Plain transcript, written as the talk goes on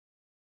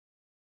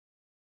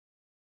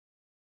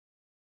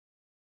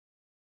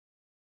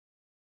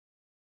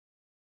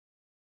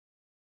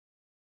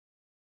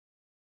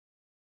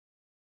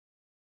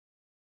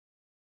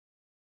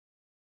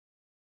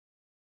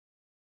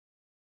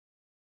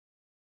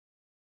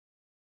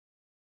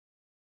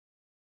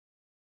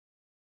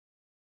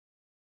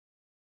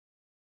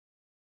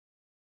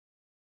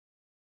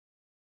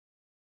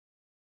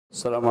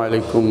السلام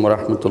عليكم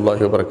ورحمة الله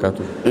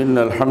وبركاته. إن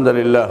الحمد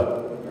لله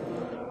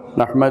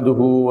نحمده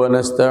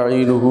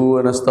ونستعينه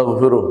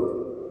ونستغفره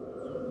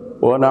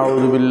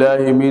ونعوذ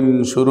بالله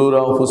من شرور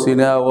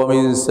أنفسنا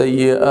ومن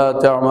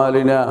سيئات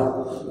أعمالنا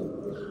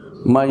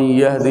من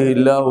يهده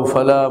الله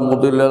فلا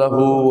مضل له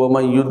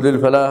ومن يضلل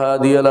فلا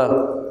هادي له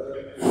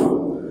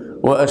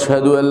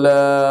وأشهد أن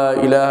لا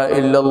إله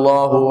إلا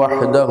الله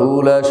وحده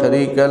لا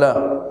شريك له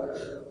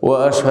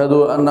وأشهد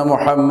أن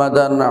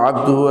محمدا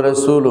عبده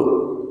ورسوله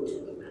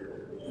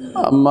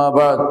أما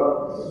بعد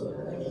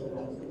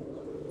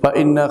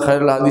فإن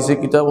خير الحديث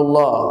كتاب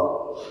الله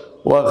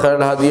وخير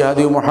الهدي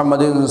هدي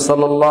محمد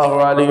صلى الله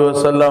عليه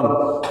وسلم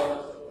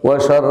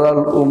وشر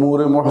الأمور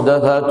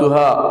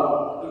محدثاتها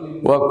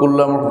وكل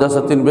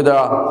محدثة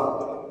بدعة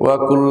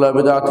وكل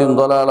بدعة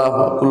ضلالة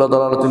وكل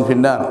ضلالة في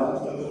النار.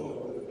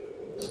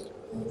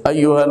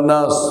 أيها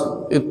الناس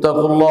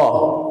اتقوا الله.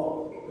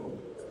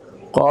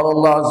 قال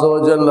الله عز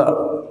وجل: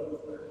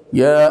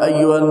 يا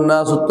أيها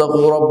الناس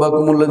اتقوا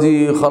ربكم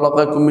الذي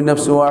خلقكم من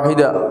نفس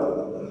واحدة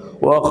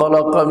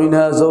وخلق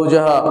منها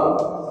زوجها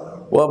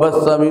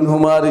وبث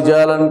منهما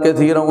رجالا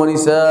كثيرا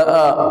ونساء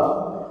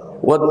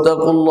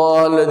واتقوا الله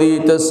الذي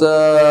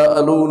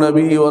تساءلون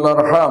به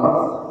والأرحام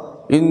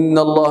إن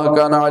الله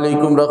كان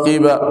عليكم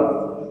رقيبا.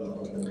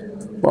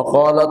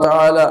 وقال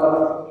تعالى: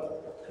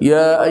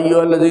 يا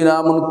أيها الذين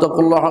آمنوا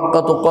اتقوا الله حق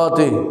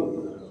تقاته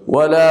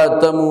ولا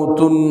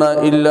تموتن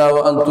إلا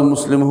وأنتم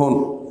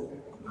مسلمون.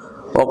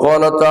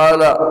 وقال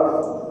تعالى: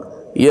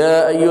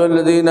 يا أيها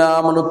الذين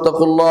آمنوا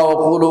اتقوا الله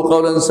وقولوا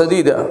قولا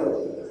سديدا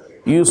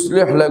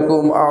يصلح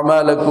لكم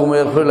أعمالكم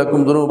ويغفر لكم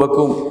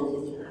ذنوبكم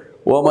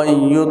ومن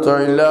يطع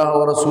الله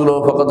ورسوله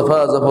فقد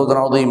فاز فوزا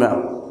عظيما.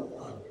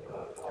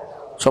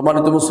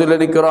 সম্মানিত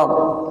মুসলিম কিরাম,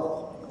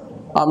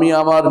 আমি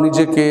আমার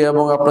নিজেকে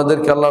এবং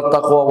আপনাদেরকে আল্লাহর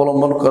তাকওয়া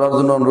অবলম্বন করার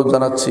জন্য অনুরোধ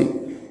জানাচ্ছি।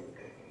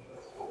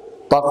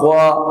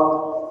 তাকওয়া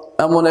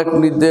এমন এক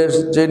নির্দেশ,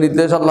 যে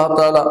নির্দেশ আল্লাহ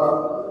তাআলা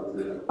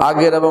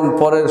আগের এবং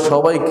পরের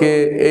সবাইকে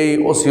এই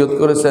ওসিয়ত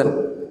করেছেন,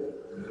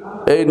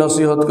 এই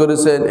নসিহত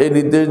করেছেন, এই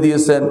নির্দেশ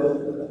দিয়েছেন।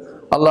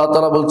 আল্লাহ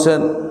তাআলা বলছেন: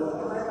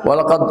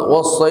 ওয়ালাকাদ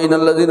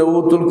ওয়াসাইনাল্লাযিনা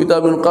উতুল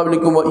কিতাবা মিন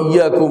ক্বাবলিকুম ওয়া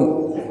ইয়্যাকুম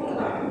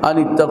আন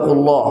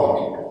ইত্তাকুল্লাহ।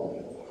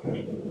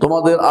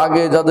 তোমাদের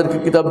আগে যাদেরকে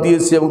কিতাব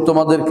দিয়েছি এবং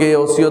তোমাদেরকে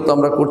ওসিয়ত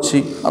আমরা করছি।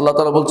 আল্লাহ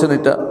তাআলা বলছেন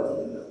এটা,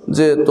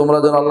 যে তোমরা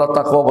যেন আল্লাহর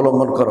তাকওয়া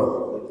অবলম্বন করো।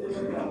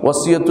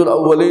 ওয়াসিয়াতুল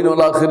আউয়ালিন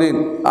ওয়াল আখিরিন,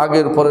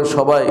 আগের পরের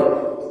সবাই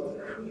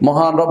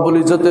মহান রব্বুল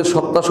ইজ্জতের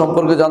সত্তা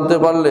সম্পর্কে জানতে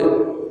পারলে,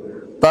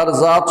 তার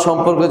জাত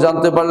সম্পর্কে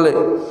জানতে পারলে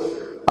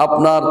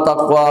আপনার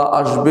তাকওয়া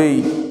আসবেই।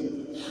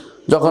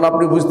 যখন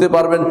আপনি বুঝতে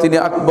পারবেন তিনি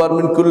আকবার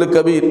মিন কুল্লি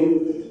কবির,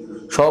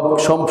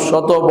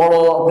 শত বড়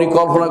আপনি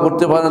কল্পনা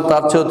করতে পারেন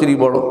তার চেয়েও তিনি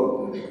বড়।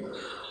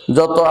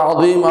 যত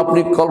আযীম আপনি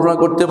কল্পনা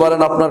করতে পারেন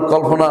আপনার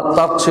কল্পনা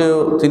তার চেয়েও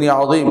তিনি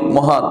আযীম,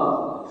 মহান।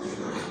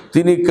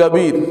 তিনি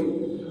কবির,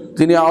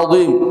 তিনি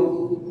আযীম,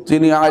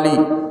 তিনি আলী,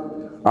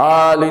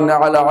 আলিন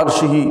আলা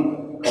আরশিহি,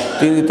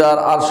 তিনি তার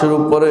আরশের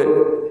উপরে,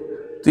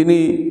 তিনি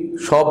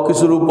সব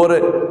কিছুর উপরে।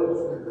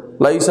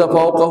 লাইসা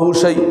ফাওকাহু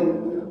শাই,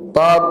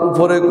 তার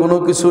উপরে কোনো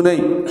কিছু নেই।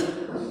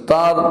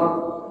 তার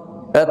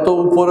এত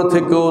উপরে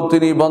থেকেও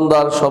তিনি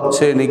বান্দার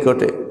সবচেয়ে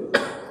নিকটে।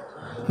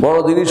 বড়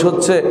জিনিস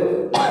হচ্ছে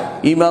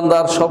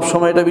ঈমানদার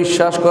সবসময় এটা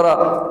বিশ্বাস করা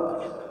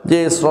যে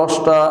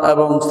স্রষ্টা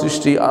এবং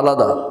সৃষ্টি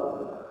আলাদা।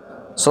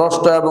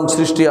 স্রষ্টা এবং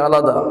সৃষ্টি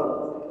আলাদা।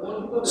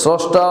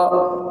 স্রষ্টা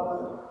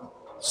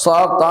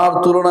তার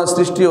তুলনায়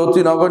সৃষ্টি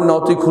অতি নগণ্য,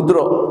 অতি ক্ষুদ্র।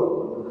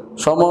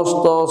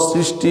 সমস্ত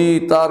সৃষ্টি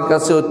তার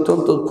কাছে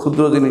অত্যন্ত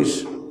ক্ষুদ্র জিনিস,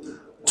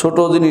 ছোট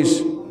জিনিস।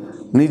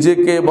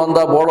 নিজেকে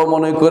বান্দা বড়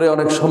মনে করে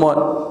অনেক সময়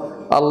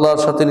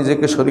আল্লাহর সাথে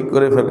নিজেকে শরীক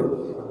করে ফেলে।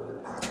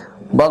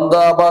 বান্দা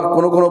আবার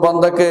কোনো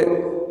বান্দাকে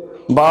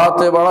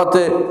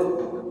বাড়াতে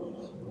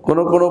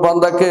কোনো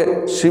বান্দাকে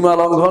সীমা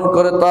লঙ্ঘন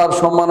করে তার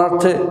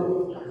সম্মানার্থে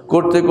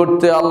করতে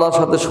করতে আল্লাহর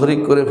সাথে শরীক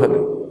করে ফেলে।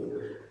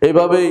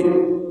 এইভাবেই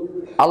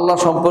আল্লাহ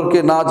সম্পর্কে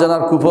না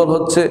জানার কুফল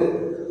হচ্ছে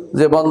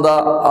যে বান্দা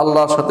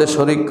আল্লাহর সাথে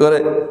শরীক করে।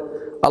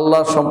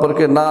 আল্লাহর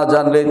সম্পর্কে না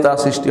জানলেই তা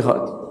সৃষ্টি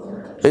হয়।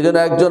 এই জন্য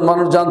একজন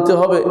মানুষ জানতে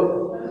হবে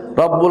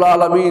রব্বুল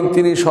আলামিন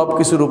তিনি সব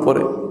কিছুর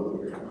উপরে।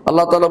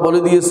 আল্লাহ তাআলা বলে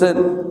দিয়েছেন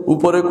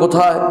উপরে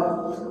কোথায়।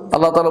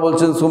 আল্লাহ তাআলা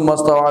বলছেন সুম্মা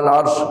ইস্তাওয়া আলা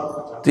আরশ,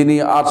 তিনি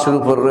আরশের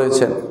উপর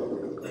রয়েছেন।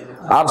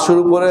 আরশের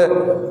উপরে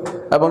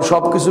এবং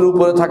সব কিছুর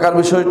উপরে থাকার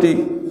বিষয়টি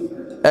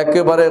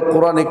একেবারে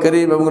কোরআনে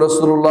কারীম এবং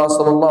রাসূলুল্লাহ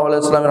সাল্লাল্লাহু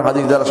আলাইহি ওয়াসাল্লামের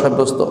হাদিস দ্বারা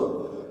সাব্যস্ত।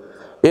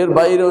 এর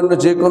বাইরে অন্য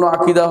যে কোনো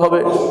আকীদা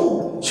হবে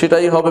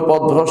সেটাই হবে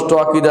পথভ্রষ্ট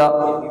আকীদা,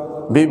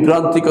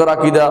 বিভ্রান্তিকর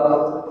আকীদা,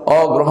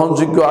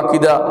 অগ্রহণযোগ্য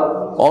আকীদা,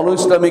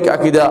 অনইসলামিক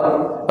আকীদা।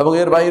 এবং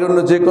এর বাইরে অন্য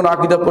যে কোনো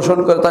আকীদা পোষণ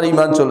করে তার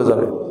ঈমান চলে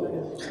যাবে।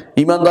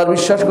 ঈমানদার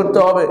বিশ্বাস করতে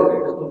হবে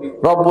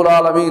রব্বুল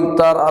আলামিন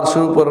তার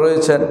আরশের উপর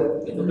রয়েছেন।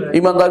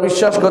 ঈমানদার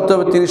বিশ্বাস করতে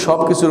হবে তিনি সব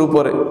কিছুর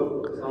উপরে।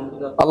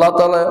 আল্লাহ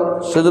তাআলা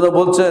সেজন্য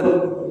বলছেন,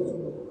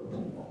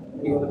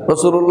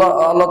 রাসূলুল্লাহ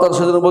আল্লাহ তাআলা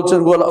সেজন্য বলছেন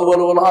ওয়াল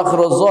আউয়াল ওয়াল আখির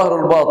ওয়াজ যাহির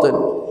ওয়াল বাতিন,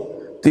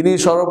 তিনি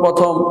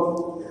সর্বপ্রথম,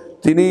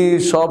 তিনি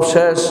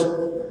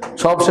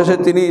সব শেষে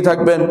তিনিই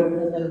থাকবেন।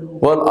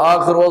 ওয়াল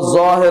আখির ওয়াজ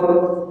যাহির,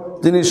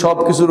 তিনি সব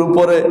কিছুর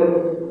উপরে।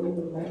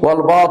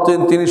 ওয়াল বাতিন,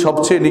 তিনি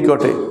সবচেয়ে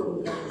নিকটে।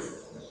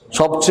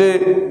 সবচেয়ে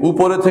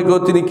উপরে থেকেও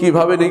তিনি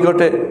কিভাবে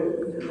নিকটে,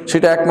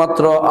 সেটা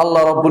একমাত্র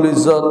আল্লাহ রাব্বুল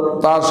ইজ্জত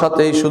তার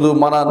সাথেই শুধু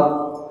মানান,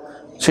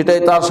 সেটাই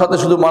তার সাথে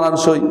শুধু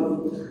মানানসই।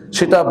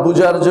 সেটা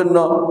বুঝার জন্য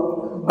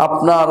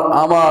আপনার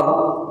আমার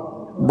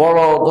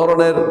বড়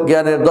ধরনের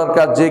জ্ঞানের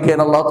দরকার, যে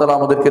জ্ঞান আল্লাহ তাআলা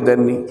আমাদেরকে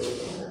দেননি।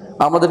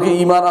 আমাদেরকে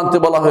ঈমান আনতে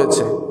বলা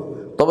হয়েছে,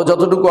 তবে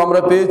যতটুকু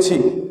আমরা পেয়েছি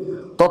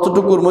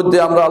ততটুকুর মধ্যে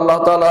আমরা আল্লাহ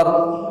তাআলার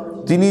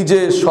তিনি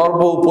যে সর্ব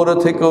উপরে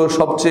থেকেও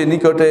সবচেয়ে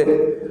নিকটে,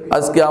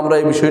 আজকে আমরা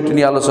এই বিষয়টি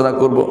নিয়ে আলোচনা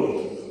করব।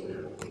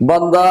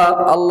 বান্দা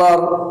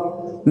আল্লাহর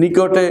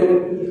নিকটে,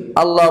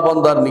 আল্লাহ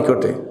বান্দার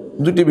নিকটে,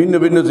 দুটি ভিন্ন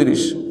ভিন্ন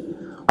জিনিস।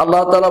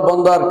 আল্লাহ তাআলা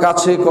বান্দার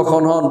কাছে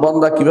কখন হন,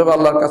 বান্দা কিভাবে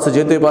আল্লাহর কাছে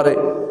যেতে পারে,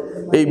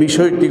 এই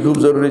বিষয়টি খুব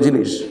জরুরি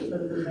জিনিস।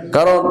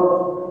 কারণ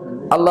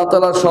আল্লাহ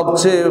তাআলার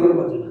সবচেয়ে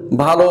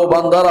ভালো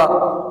বান্দারা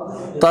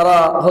তারা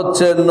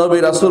হচ্ছেন নবী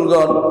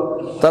রাসূলগণ,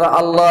 তারা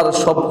আল্লাহর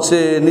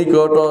সবচেয়ে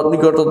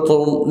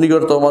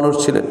নিকটতম মানুষ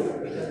ছিলেন।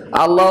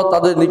 আল্লাহ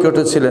তাদের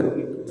নিকটে ছিলেন।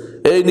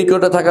 এই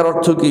নিকটে থাকার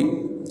অর্থ কি?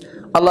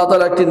 আল্লাহ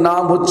তাআলার একটি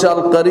নাম হচ্ছে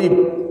আল করিব।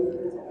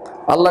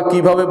 আল্লাহ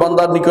কিভাবে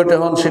বান্দার নিকটে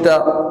হন সেটা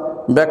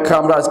ব্যাখ্যা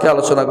আমরা আজকে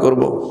আলোচনা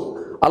করব।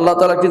 আল্লাহ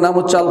তাআলার একটি নাম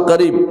হচ্ছে আল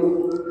করিব।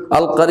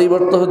 আল করিব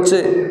অর্থ হচ্ছে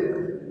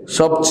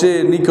সবচেয়ে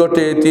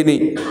নিকটে তিনি।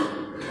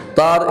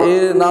 তার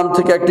এর নাম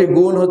থেকে একটি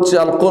গুণ হচ্ছে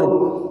আল কুরব।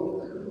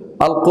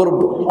 আল কুরব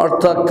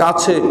অর্থাৎ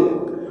কাছে।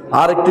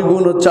 আরেকটি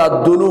গুণ হচ্ছে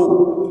আদ-দুনু,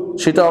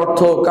 সেটা অর্থ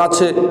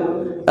কাছে,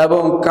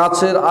 এবং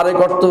কাছের আরেক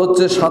অর্থ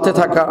হচ্ছে সাথে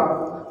থাকা,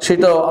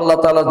 সেটাও আল্লাহ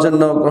তাআলার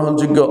জন্য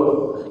গ্রহণযোগ্য।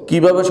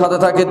 কিভাবে সাথে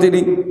থাকে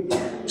তিনি?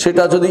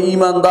 সেটা যদি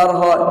ঈমানদার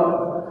হয়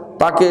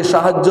তাকে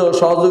সাহায্য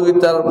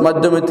সহযোগিতার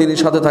মাধ্যমে তিনি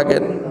সাথে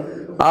থাকেন।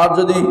 আর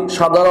যদি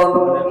সাধারণ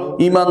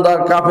ঈমানদার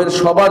কাফের,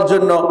 সবার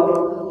জন্য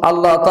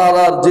আল্লাহ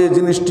তাআলার যে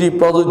জিনিসটি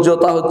প্রযোজ্য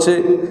তা হচ্ছে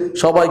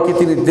সবাইকে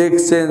তিনি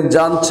দেখছেন,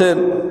 জানছেন,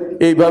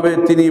 এইভাবে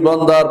তিনি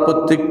বান্দার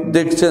প্রত্যেক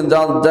দেখছেন,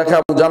 দেখা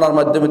জানার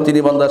মাধ্যমে তিনি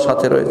বান্দার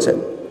সাথে রয়েছেন।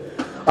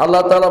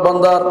 আল্লাহ তাআলা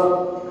বান্দার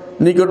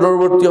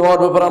নিকটবর্তী হওয়ার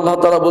ব্যাপারে আল্লাহ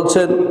তাআলা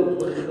বলছেন,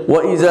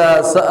 ওয়া ইযা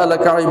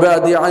সাআলাকা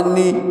ইবাদি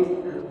আন্নী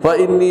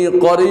ফাইন্নী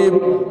করিব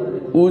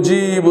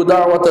উজিবু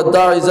দাওয়াতাদ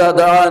দাঈ ইযা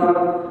দাআন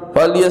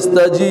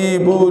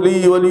ফালইস্তাজিবু লি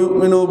ওয়া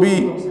লিউমিনু বি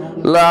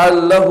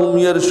লাআল্লাহুম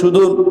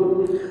ইয়ারশুদুন।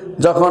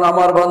 যখন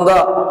আমার বান্দা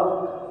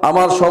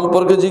আমার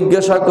সম্পর্কে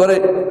জিজ্ঞাসা করে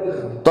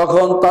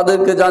তখন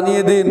তাদেরকে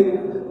জানিয়ে দিন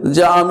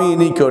যে আমি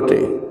নিকটে।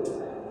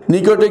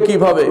 নিকটে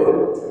কিভাবে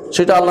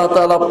সেটা আল্লাহ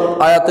তাআলা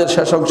আয়াতের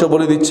শেষ অংশ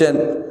বলে দিচ্ছেন,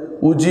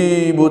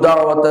 উজিবু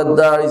দাওয়াতাদ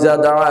দাঈ ইযা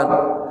দাআন।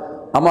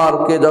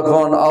 আমাকে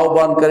যখন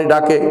আহ্বানকারী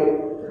ডাকে,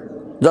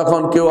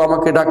 যখন কেউ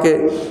আমাকে ডাকে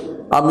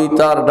আমি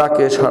তার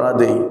ডাকে সাড়া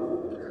দেই।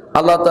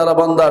 আল্লাহ তাআলা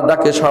বান্দার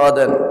ডাকে সাড়া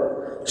দেন,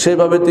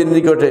 সেভাবে তিনি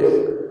নিকটে।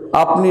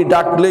 আপনি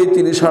ডাকলেই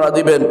তিনি সাড়া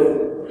দিবেন।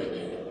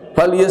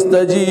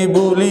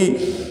 ফালইস্তাজিবু লি,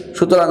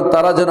 সুতরাং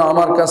তারা যেন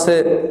আমার কাছে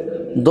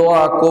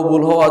দোয়া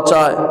কবুল হওয়া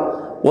চায়।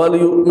 ওয়া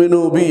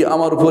লিউমিনু বি,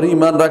 আমার উপর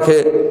ঈমান রাখে।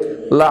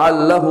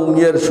 লাআল্লাহুম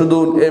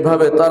ইয়ারশুদুন,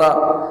 এভাবে তারা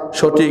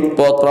সঠিক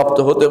পথ প্রাপ্ত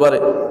হতে পারে।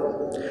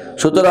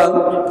 সুতরাং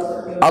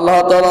আল্লাহ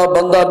তাআলা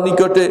বান্দার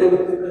নিকটে,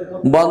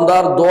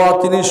 বান্দার দোয়া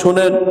তিনি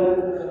শুনেন।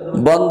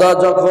 বান্দা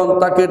যখন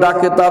তাকে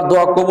ডাকে তার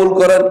দোয়া কবুল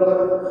করেন।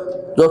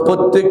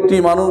 প্রত্যেকটি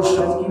মানুষ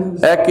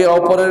একে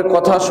অপরের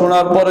কথা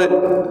শোনার পরে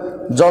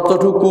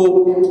যতটুকু,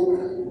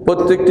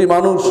 প্রত্যেকটি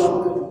মানুষ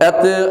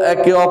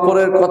একে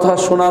অপরের কথা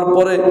শোনার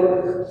পরে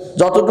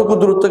যতটুকু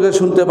দূর থেকে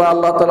শুনতে পায়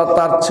আল্লাহ তাআলা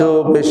তার চেয়েও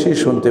বেশি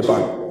শুনতে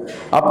পান।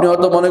 আপনি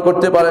হয়তো মনে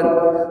করতে পারেন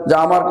যে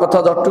আমার কথা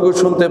যতটুকু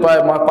শুনতে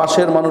পায়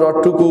পাশের মানুষ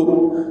অতটুকু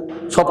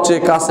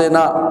সবচেয়ে কাছে,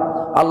 না,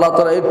 আল্লাহ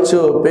তাআলা এর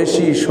চেয়েও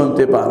বেশি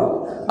শুনতে পান।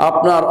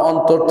 আপনার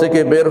অন্তর থেকে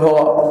বের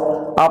হওয়া,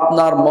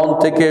 আপনার মন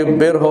থেকে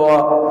বের হওয়া,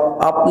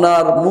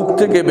 আপনার মুখ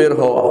থেকে বের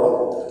হওয়া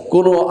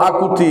কোনো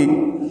আকুতি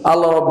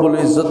আল্লাহ রাব্বুল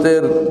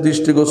ইজ্জতের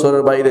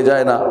দৃষ্টিগোচরের বাইরে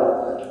যায় না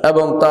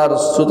এবং তার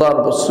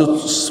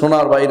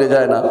শোনার বাইরে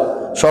যায় না।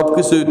 সব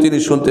কিছুই তিনি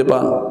শুনতে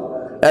পান।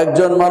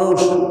 একজন মানুষ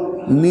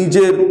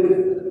নিজের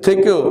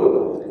থেকেও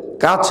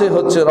কাছে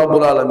হচ্ছে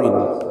রব্বুল আলামিন,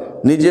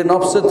 নিজের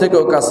নফসের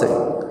থেকেও কাছে।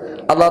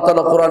 আল্লাহ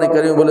তাআলা কোরআনে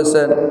কারীমে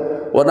বলেছেন,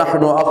 ওয়া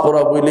নাহনু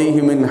আকরাবু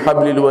ইলাইহি মিন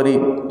হাবলিল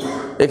ওয়ারিদ।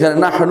 এখানে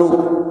নাহনু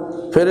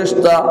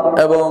ফেরেশতা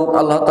এবং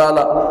আল্লাহ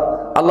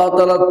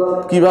তাআলা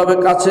কিভাবে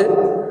কাছে,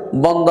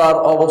 বান্দার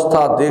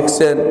অবস্থা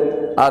দেখছেন।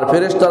 আর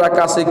ফেরেশতারা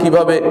কাছে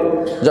কিভাবে,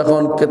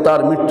 যখন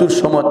তার মৃত্যুর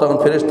সময় তখন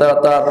ফেরেশতারা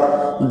তার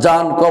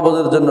জান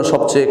কবজের জন্য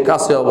সবচেয়ে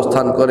কাছে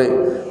অবস্থান করে,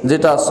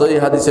 যেটা সহিহ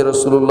হাদিসে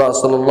রাসূলুল্লাহ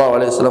সাল্লাল্লাহু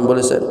আলাইহি ওয়াসাল্লাম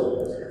বলেছেন।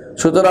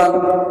 সুতরাং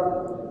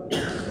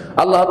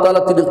আল্লাহ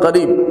তাআলা তিনি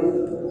করিব,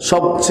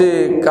 সবচেয়ে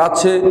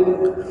কাছে,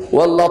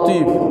 ওয়াল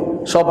লতিফ,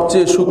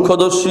 সবচেয়ে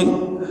সূক্ষ্মদর্শী।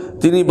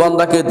 তিনি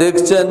বান্দাকে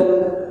দেখছেন,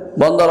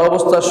 বান্দার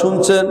অবস্থা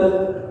শুনছেন।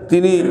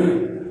 তিনি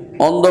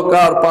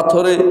অন্ধকার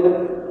পাথরে,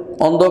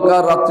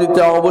 অন্ধকার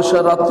রাত্রিতে,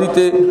 অবসর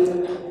রাত্রিতে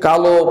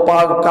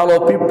কালো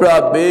পিঁপড়া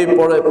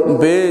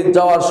বেয়ে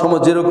যাওয়ার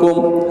সময় যেরকম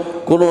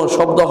কোনো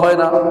শব্দ হয়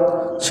না,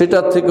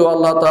 সেটার থেকেও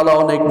আল্লাহ তাআলা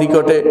অনেক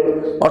নিকটে।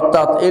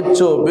 অর্থাৎ এর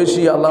চেয়েও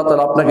বেশি আল্লাহ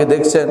তাআলা আপনাকে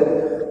দেখছেন।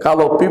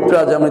 কালো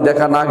পিঁপড়া যেমন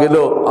দেখা না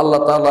গেলেও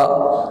আল্লাহ তাআলা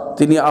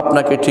তিনি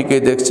আপনাকে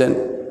ঠিকই দেখছেন।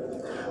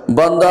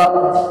 বান্দা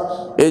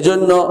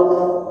এজন্য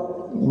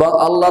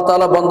আল্লাহ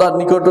তাআলা বান্দার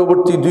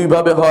নিকটবর্তী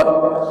দুইভাবে হয়।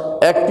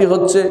 একটি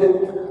হচ্ছে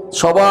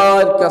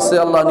সবার কাছে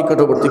আল্লাহ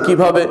নিকটবর্তী।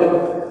 কিভাবে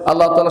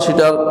আল্লাহ তাআলা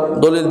সেটার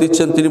দলিল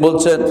দিচ্ছেন, তিনি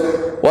বলছেন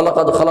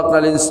ওয়ালাকাদ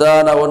খালাকনাল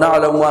ইনসানা ওয়া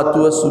না'লামু মা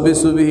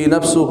তুওয়াসবিসু বিহি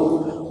নাফসুহু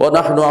ওয়া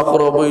নাহনু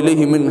আকরাবু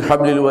ইলাইহি মিন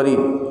হাবলিল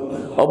ওয়ারিদ।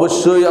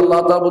 অবশ্যই আল্লাহ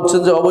তাআলা বলছেন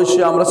যে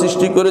অবশ্যই আমরা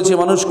সৃষ্টি করেছি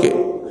মানুষকে,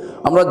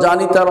 আমরা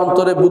জানি তার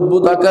অন্তরে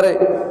বুদবুদ আকারে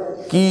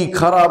কি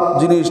খারাপ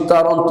জিনিস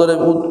তার অন্তরে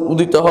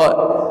উদিত হয়,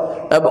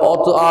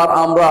 আর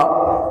আমরা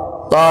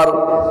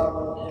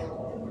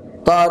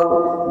তার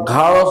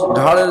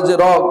ঘাড়ের যে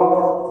রগ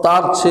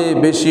তার চেয়ে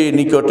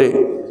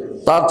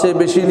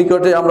বেশি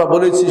নিকটে আমরা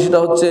বলেছি। সেটা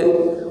হচ্ছে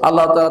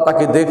আল্লাহ তাআলা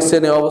তাকে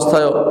দেখছেন, এই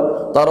অবস্থায়ও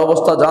তার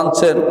অবস্থা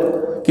জানছেন,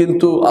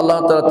 কিন্তু আল্লাহ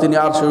তাআলা তিনি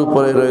আরশের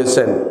উপরে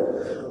রয়েছেন।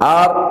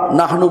 আর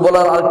নাহনু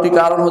বলার আরেকটি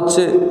কারণ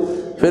হচ্ছে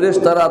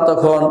ফেরেশতারা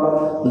তখন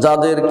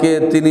যাদের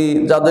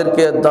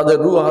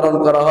রূহ হরণ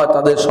করা হয়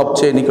তাদের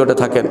সবচেয়ে নিকটে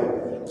থাকেন।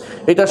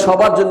 এটা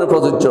সবার জন্য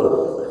প্রযোজ্য,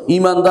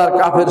 ঈমানদার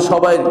কাফের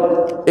সবাই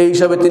এই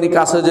হিসাবে তিনি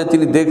কাছে যে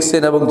তিনি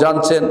দেখছেন এবং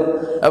জানছেন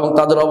এবং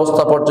তাদের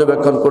অবস্থা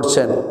পর্যবেক্ষণ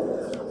করছেন।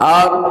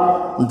 আর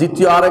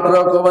দ্বিতীয় আরেক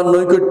রকমের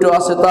নৈকট্য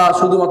আছে, তা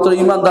শুধুমাত্র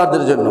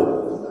ঈমানদারদের জন্য।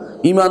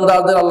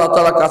 ঈমানদারদের আল্লাহ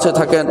তাআলা কাছে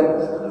থাকেন।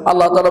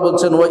 আল্লাহ তাআলা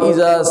বলছেন ওয়া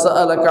ইযা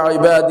সাআলাকা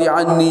ইবাদি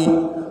আন্নী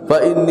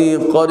ফাইন্নী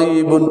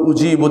করিবুন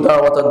উজিবু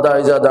দাওয়াতাদ দাঈ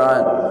ইযা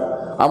দাআন।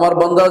 আমার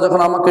বান্দারা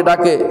যখন আমাকে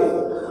ডাকে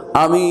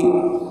আমি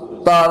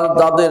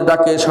তাদের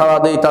ডাকে সাড়া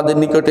দেই, তাদের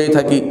নিকটেই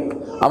থাকি।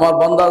 আমার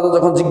বান্দারা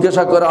যখন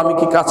জিজ্ঞাসা করে আমি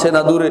কি কাছে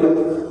না দূরে,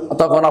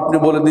 তখন আপনি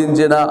বলে দিন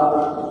যে না,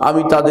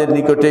 আমি তাদের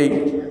নিকটেই।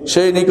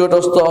 সেই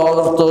নিকটস্থ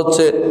অর্থ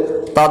হচ্ছে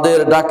তাদের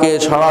ডাকে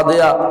সাড়া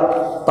দেয়া,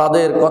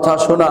 তাদের কথা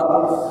শোনা,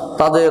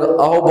 তাদের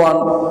আহ্বান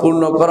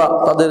পূর্ণ করা,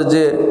 তাদের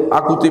যে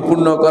আকুতি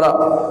পূর্ণ করা,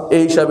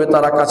 এই হিসাবে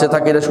তারা কাছে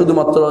থাকে। এটা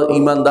শুধুমাত্র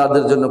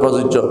ঈমানদারদের জন্য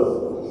প্রযোজ্য।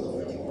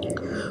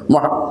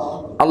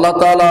 আল্লাহ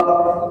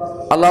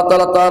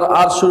তাআলা তার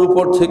আরশের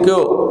উপর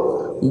থেকেও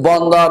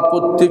বান্দার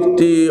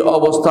প্রত্যেকটি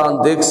অবস্থান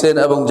দেখছেন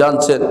এবং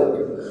জানছেন।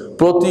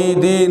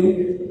 প্রতিদিন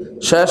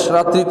শেষ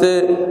রাত্রিতে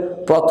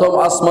প্রথম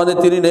আসমানে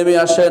তিনি নেমে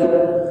আসেন।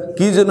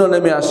 কি জন্য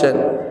নেমে আসেন?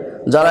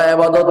 যারা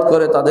ইবাদত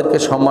করে তাদেরকে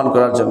সম্মান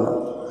করার জন্য,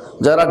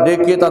 যারা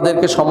ডেকে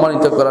তাদেরকে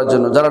সম্মানিত করার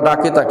জন্য, যারা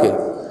ডাকে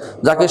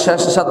যাকে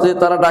শেষ রাত্রে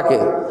তারা ডাকে,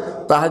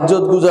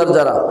 তাহাজ্জুদ গুজার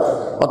যারা,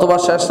 অথবা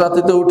শেষ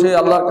রাত্রিতে উঠে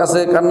আল্লাহর কাছে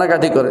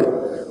কান্নাকাটি করে,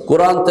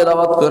 কোরআন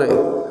তেলাওয়াত করে,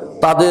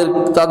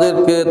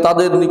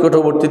 তাদের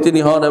নিকটবর্তী তিনি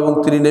হন এবং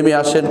তিনি নেমে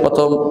আসেন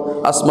প্রথম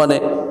আসমানে।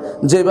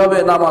 যেভাবে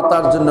নামা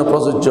তার জন্য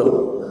প্রযোজ্য।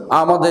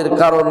 আমাদের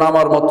কারো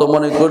নামার মতো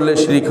মনে করলে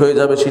শিরক হয়ে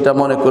যাবে, সেটা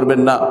মনে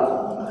করবেন না।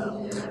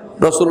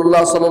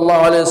 রাসূলুল্লাহ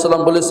সাল্লাল্লাহু আলাইহি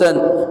ওয়াসাল্লাম বলেছেন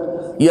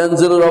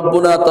ইয়ানজিলু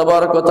রাব্বুনা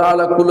তাবারাকা ওয়া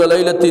তাআলা কুল্লা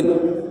লাইলাতিন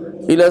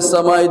ইলা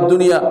সামাইদ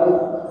দুনিয়া।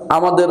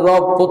 আমাদের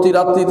রব প্রতি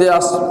রাত্রিতে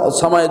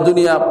সামায়ে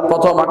দুনিয়া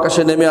প্রথম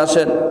আকাশে নেমে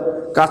আসেন,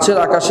 কাছের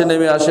আকাশে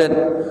নেমে আসেন।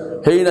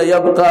 হেইনা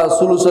ইয়াবকা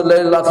সুলুসুল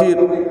লাইল আখির,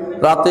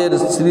 রাতের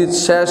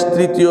শেষ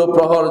তৃতীয়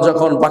প্রহর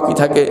যখন বাকি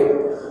থাকে,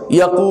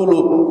 ইয়াকুলু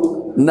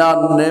না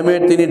নেমে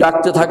তিনি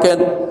ডাকতে থাকেন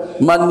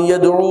মান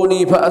ইয়াদউনি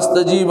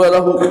ফাআস্তাজিব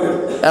লাহু,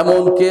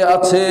 এমন কে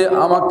আছে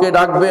আমাকে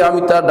ডাকবে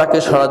আমি তার ডাকে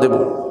সাড়া দেব।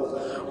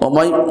 ও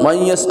মান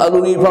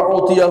ইয়াসআলুনি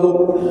ফাউতিয়াহু,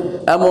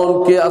 এমন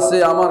কে আছে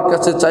আমার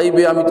কাছে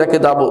চাইবে আমি তাকে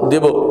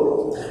দেব।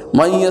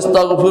 মান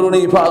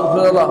ইয়াস্তাগফিরুনি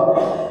ফাআগফির লাহু,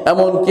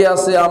 এমন কে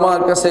আছে আমার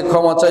কাছে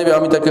ক্ষমা চাইবে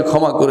আমি তাকে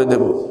ক্ষমা করে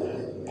দেব।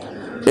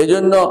 এই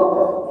জন্য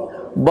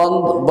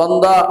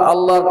বান্দা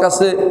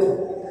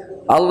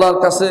আল্লাহর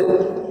কাছে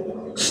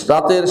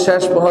রাতের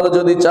শেষ প্রহরে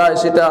যদি চায়,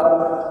 সেটা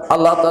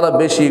আল্লাহ তাআলা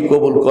বেশি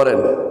কবুল করেন।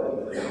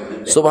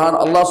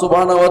 আল্লাহ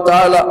সুবহানাহু ওয়া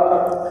তাআলা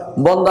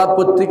বান্দার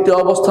প্রত্যেকটি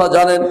অবস্থা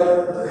জানেন,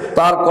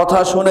 তার কথা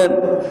শুনেন,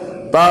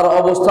 তার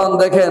অবস্থান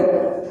দেখেন,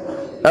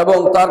 এবং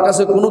তার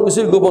কাছে কোনো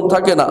কিছুই গোপন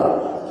থাকে না।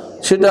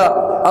 সেটা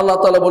আল্লাহ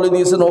তাআলা বলে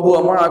দিয়েছেন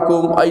ওহুয়া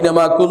মাআকুম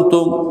আইনামা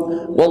কুনতুম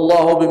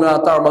ওয়াল্লাহু বিমা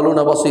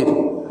তা'মালুনা বাসীর।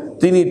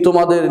 তিনি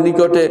তোমাদের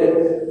নিকটে,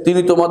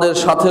 তিনি তোমাদের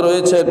সাথে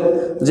রয়েছেন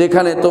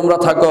যেখানে তোমরা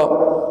থাকো।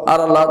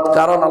 আর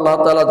কারণ আল্লাহ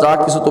তাআলা যা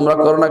কিছু তোমরা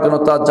করো না কেন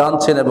তা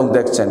জানছেন এবং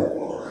দেখছেন।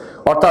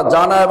 অর্থাৎ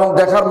জানা এবং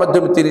দেখার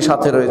মাধ্যমে তিনি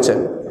সাথে রয়েছেন।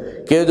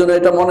 কেউ যেন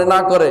এটা মনে না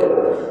করে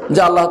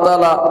যে আল্লাহ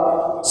তাআলা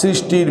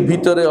সৃষ্টির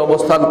ভিতরে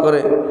অবস্থান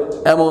করে,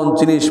 এমন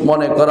জিনিস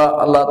মনে করা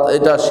আল্লাহ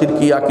এটা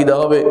শিরকি আকীদা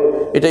হবে।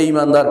 এটা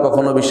ঈমানদার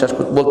কখনো বিশ্বাস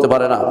বলতে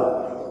পারে না।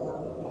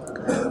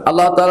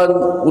 আল্লাহ তাআলা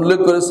উল্লেখ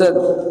করেছেন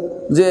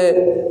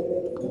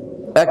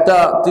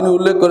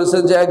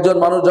যে একজন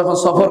মানুষ যখন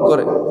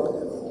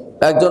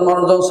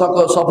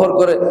সফর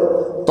করে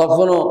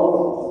তখনও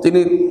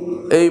তিনি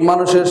এই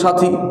মানুষের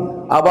সাথী,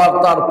 আবার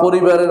তার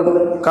পরিবারের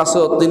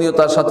কাছেও তিনিও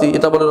তার সাথী।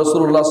 এটা বলে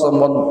রাসূলুল্লাহ সাল্লাল্লাহু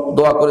আলাইহি ওয়াসাল্লাম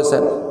দোয়া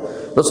করেছেন।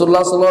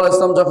 রাসূলুল্লাহ সাল্লাল্লাহু আলাইহি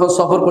ওয়াসাল্লাম যখন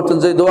সফর করতেন,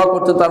 যে দোয়া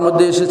করতেন তার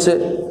মধ্যে এসেছে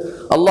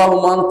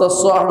আল্লাহুম্মা আনতাস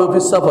সাহিবু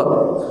ফিস সাফর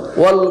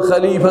ওয়াল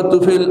খলিফাতু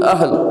ফিল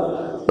আহল।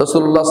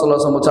 রাসূলুল্লাহ সাল্লাল্লাহু আলাইহি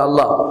ওয়াসাল্লাম বলেছেন,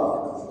 আল্লাহ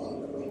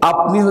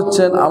আপনি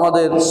হচ্ছেন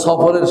আমাদের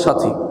সফরের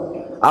সাথী,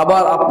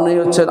 আবার আপনি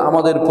হচ্ছেন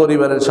আমাদের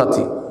পরিবারের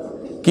সাথী।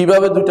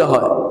 কিভাবে দুটো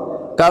হয়?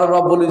 কারণ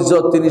রব্বুল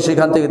ইজ্জত তিনি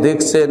সেখান থেকে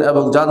দেখছেন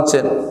এবং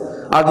জানছেন,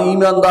 আর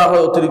ঈমানদার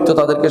হয়ে অতিরিক্ত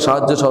তাদেরকে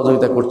সাহায্য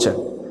সহযোগিতা করছেন।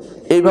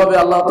 এইভাবে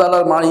আল্লাহ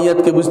তাআলার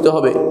মাইয়াতকে বুঝতে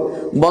হবে,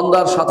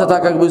 বান্দার সাথে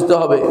থাকাকে বুঝতে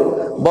হবে,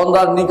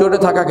 বান্দার নিকটে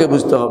থাকাকে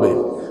বুঝতে হবে।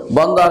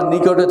 বান্দার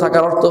নিকটে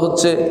থাকার অর্থ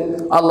হচ্ছে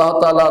আল্লাহ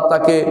তাআলা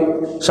তাকে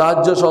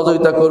সাহায্য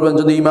সহযোগিতা করবেন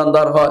যদি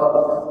ঈমানদার হয়,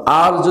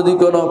 আর যদি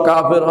কোনো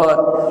কাফের হয়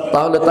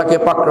তাহলে তাকে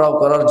পাকড়াও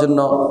করার জন্য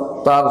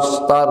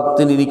তার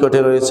তিনি নিকটে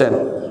রয়েছেন,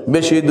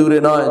 বেশি দূরে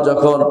নয়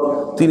যখন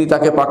তিনি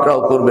তাকে পাকড়াও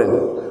করবেন।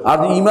 আর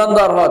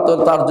ঈমানদার হয় তো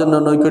তার জন্য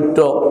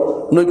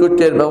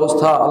নৈকট্যের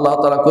ব্যবস্থা আল্লাহ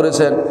তাআলা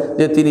করেছেন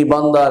যে তিনি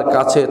বান্দার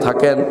কাছে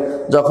থাকেন,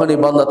 যখনই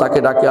বান্দা তাকে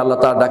ডাকে আল্লাহ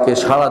তার ডাকে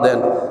সাড়া দেন,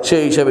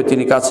 সেই হিসেবে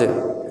তিনি কাছে।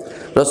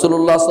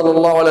 রাসূলুল্লাহ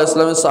সাল্লাল্লাহু আলাইহি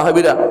ওয়াসাল্লামের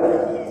সাহাবীরা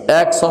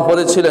এক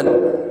সফরে ছিলেন,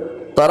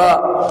 তারা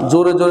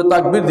জোরে জোরে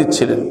তাকবীর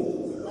দিচ্ছিলেন,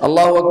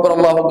 আল্লাহু আকবার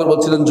আল্লাহু আকবার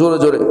বলছিলেন জোরে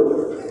জোরে।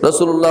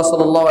 রাসূলুল্লাহ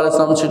সাল্লাল্লাহু আলাইহি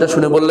ওয়াসাল্লাম সেটা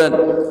শুনে বললেন,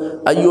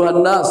 আইয়ুহান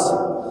নাস,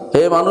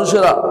 হে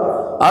মানুষেরা,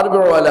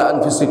 আরবিউ আলা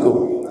আনফুসিকুম,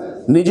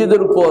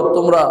 নিজেদের উপর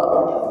তোমরা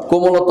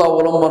কোমলতা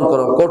অবলম্বন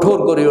করো, কঠোর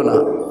করিও না,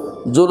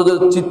 জোরে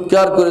জোরে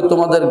চিৎকার করে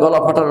তোমাদের গলা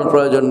ফাটানোর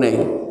প্রয়োজন নেই।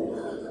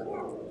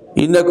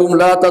 ইন্নাকুম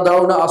লা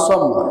তাদাউনা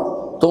আসাম্মা,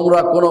 তোমরা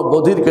কোনো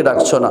বধিরকে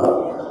ডাকছো না,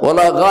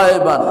 ওয়ালা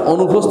গায়েবান,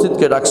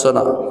 অনুপস্থিতকে ডাকছো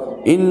না।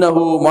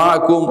 ইন্নাহু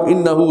মাআকুম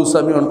ইন্নাহু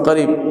সামিউন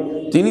করিব,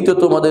 তিনি তো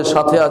তোমাদের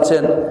সাথে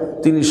আছেন,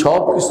 তিনি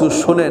সব কিছু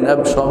শোনেন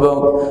এবং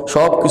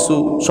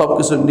সব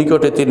কিছুর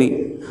নিকটে তিনি।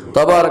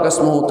 তাবারাক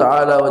ইসমুহু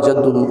তাআলা ওয়া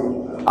জাদ্দুহু,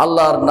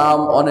 আল্লাহর নাম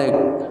অনেক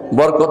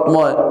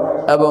বরকতময়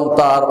এবং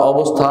তার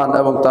অবস্থান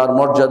এবং তার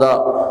মর্যাদা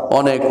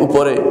অনেক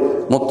উপরে।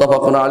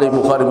 মুত্তাফাকুন আলাইহি,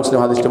 বুখারী মুসলিম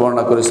হাদিসটি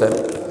বর্ণনা করেছেন।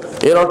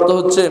 এর অর্থ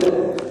হচ্ছে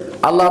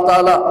আল্লাহ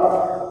তাআলা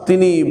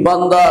তিনি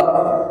বান্দার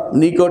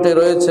নিকটে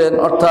রয়েছেন,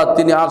 অর্থাৎ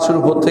তিনি আরশের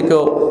উপর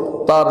থেকেও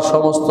তার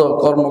সমস্ত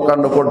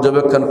কর্মকাণ্ড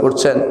পর্যবেক্ষণ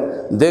করছেন,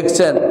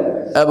 দেখছেন,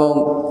 এবং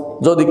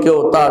যদি কেউ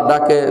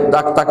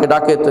তাকে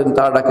ডাকে তিনি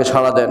তার ডাকে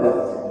সাড়া দেন।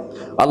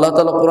 আল্লাহ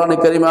তাআলা কোরআনে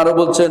কারীমে আরো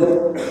বলছেন,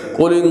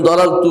 কুল ইন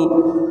দালালতু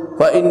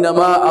ফা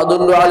ইন্নামা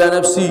আদুল্লু আলা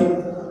নাফসি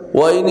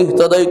ওয়া ইন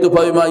ইহতাদাইতু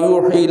ফাবিমা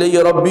ইউহি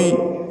ইলাইয়া রাব্বি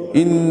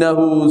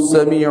ইন্নাহু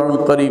সামিউন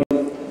করিব।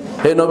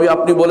 হে নবী,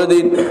 আপনি বলে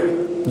দিন,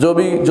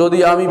 যদি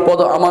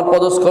আমার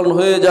পদস্খলন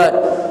হয়ে যায়,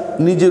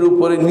 নিজের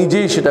উপরে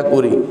নিজেই সেটা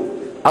করি,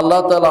 আল্লাহ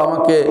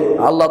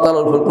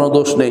তাআলার উপর কোনো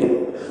দোষ নেই।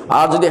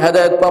 আর যদি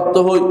হেদায়েত প্রাপ্ত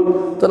হই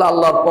তাহলে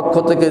আল্লাহর পক্ষ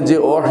থেকে যে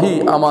ওহী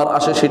আমার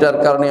আসে সেটার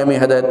কারণে আমি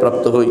হেদায়েত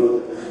প্রাপ্ত হই।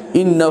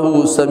 ইন্নাহু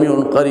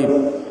সামিউন করিব,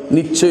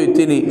 নিশ্চয়ই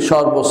তিনি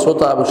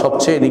সর্বশ্রোতা এবং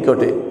সবচেয়ে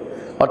নিকটে।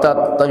 অর্থাৎ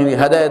তিনি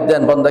হেদায়েত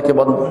দেন বান্দাকে,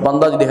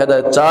 বান্দা যদি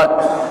হেদায়েত চায়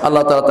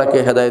আল্লাহ তাআলা তাকে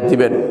হেদায়েত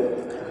দিবেন।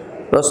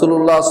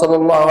 রাসূলুল্লাহ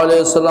সাল্লাল্লাহু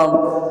আলাইহি ওয়াসাল্লাম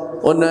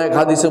অন্য এক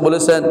হাদিসে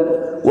বলেছেন,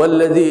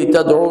 ওয়াল্লাযী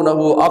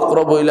তাদউনাহু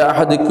আকরাবু ইলা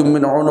আহাদিকুম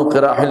মিন উনুকি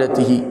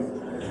রাহিলাতিহি,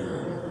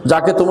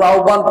 যাকে তোমরা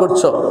আহ্বান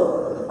করছো,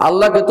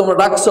 আল্লাহকে তোমরা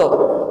ডাকছো,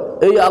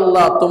 এই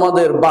আল্লাহ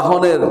তোমাদের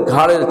বাহনের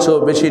ঘাড়ের চেয়ে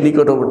বেশি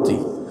নিকটবর্তী।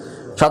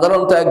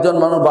 সাধারণত একজন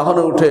মানুষ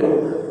বাহনে উঠে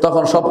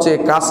তখন সবচেয়ে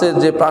কাছের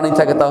যে প্রাণী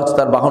থাকে তা হচ্ছে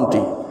তার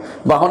বাহনটি।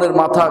 বাহনের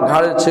মাথা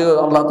ঘাড়ের চেয়ে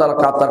আল্লাহ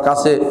তার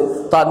কাছে,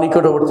 তার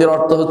নিকটবর্তীর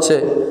অর্থ হচ্ছে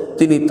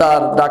তিনি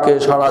তার ডাকে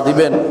সাড়া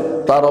দিবেন,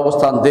 তার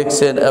অবস্থান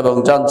দেখছেন এবং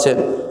জানছেন।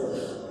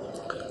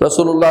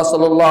 রাসূলুল্লাহ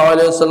সাল্লাল্লাহু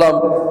আলাইহি ওয়াসাল্লাম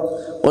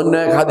অন্য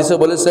এক হাদিসে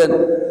বলেছেন,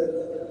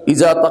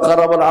 ইজা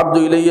তাকারাবাল আব্দু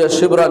ইলাইয়া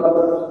শিবরান,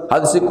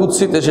 হাদিসে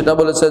কুদসিতে সেটা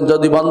বলেছেন,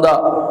 যদি বান্দা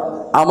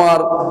আমার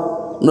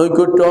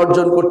নৈকট্য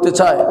অর্জন করতে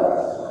চায়,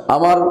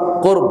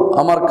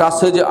 আমার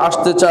কাছে যে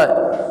আসতে চায়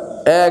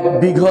এক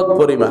বিঘত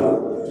পরিমাণ,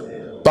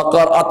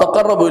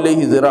 তাকাররাবু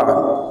ইলাইহি যিরাআন,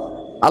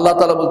 আল্লাহ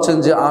তাআলা বলছেন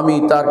যে আমি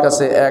তার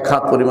কাছে এক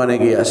হাত পরিমাণ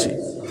এগিয়ে আসি।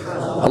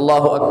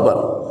 আল্লাহু আকবার।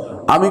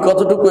 আমি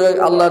কতটুকু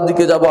আল্লাহর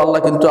দিকে যাব, আল্লাহ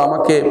কিন্তু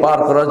আমাকে পার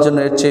করার জন্য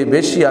এর চেয়ে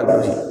বেশি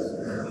আগ্রহী।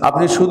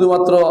 আপনি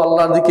শুধুমাত্র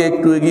আল্লাহর দিকে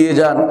একটু এগিয়ে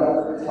যান,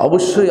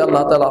 অবশ্যই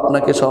আল্লাহ তাআলা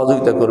আপনাকে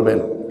সহযোগিতা করবেন।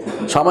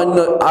 সামান্য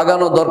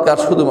আগানো দরকার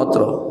শুধুমাত্র।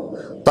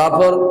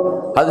 তারপর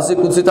হাদিসে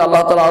কুদসিতে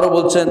আল্লাহ তাআলা আরো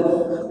বলছেন,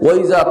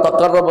 ওয়াইজা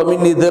তাকাররাবা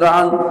মিন্নি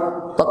যিরাআন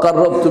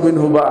তাকাররাবতু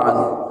মিনহু বা'আন,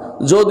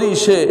 যদি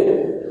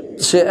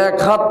সে এক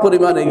হাত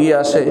পরিমাণ এগিয়ে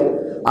আসে,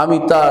 আমি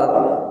তার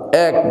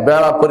এক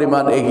বেড়া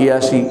পরিমাণ এগিয়ে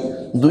আসি।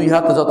 দুই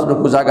হাতে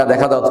যতটুকু জায়গা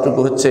দেখা যায় ততটুকু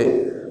হচ্ছে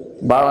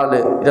বাড়ালে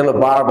এটা হলো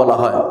বার বলা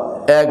হয়,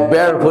 এক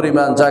বেড়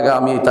পরিমাণ জায়গা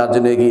আমি তার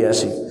জন্য এগিয়ে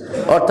আসি।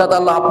 অর্থাৎ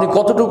আল্লাহ আপনি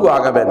কতটুকু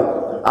আগাবেন,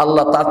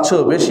 আল্লাহ তার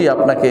চেয়েও বেশি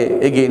আপনাকে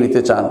এগিয়ে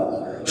নিতে চান,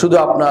 শুধু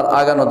আপনার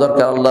আগানো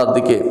দরকার আল্লাহর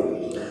দিকে।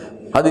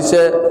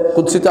 হাদিসে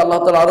কুদসিতে আল্লাহ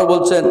তাআলা আরো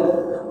বলছেন,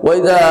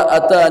 ওয়াইদা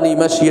আতানি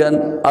মাশিয়ান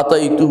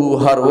আতাইতুহু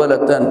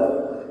হারওয়ালাতান,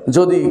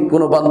 যদি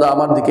কোনো বান্দা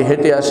আমার দিকে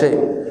হেঁটে আসে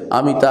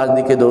আমি তার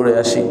দিকে দৌড়ে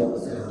আসি।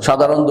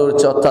 সাধারণ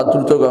দৌড়ছে অর্থাৎ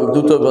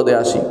দ্রুত পদে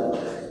আসি।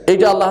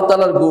 এইটা আল্লাহ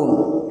তাআলার গুণ,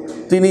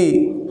 তিনি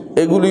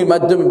এগুলির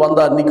মাধ্যমে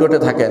বান্দার নিকটে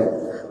থাকেন।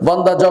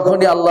 বান্দা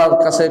যখনই আল্লাহর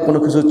কাছে কোনো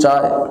কিছু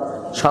চায়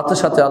সাথে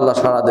সাথে আল্লাহ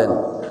সাড়া দেন।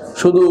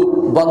 শুধু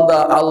বান্দা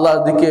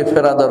আল্লাহর দিকে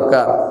ফেরা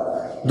দরকার।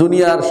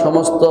 দুনিয়ার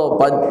সমস্ত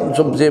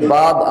যে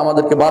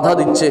আমাদেরকে বাধা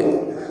দিচ্ছে,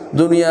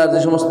 দুনিয়ার যে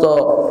সমস্ত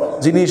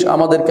জিনিস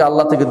আমাদেরকে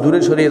আল্লাহ থেকে দূরে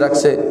সরিয়ে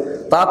রাখছে,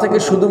 তা থেকে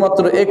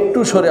শুধুমাত্র একটু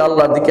সরে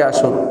আল্লাহর দিকে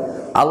আসুন,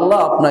 আল্লাহ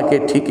আপনাকে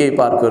ঠিকই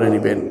পার করে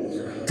নেবেন।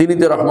 তিনি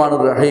যে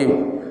রহমানুর রাহিম,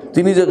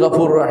 তিনি যে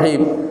গফুর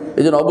রাহিম,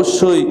 এই জন্য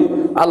অবশ্যই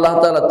আল্লাহ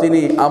তাআলা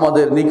তিনি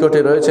আমাদের নিকটে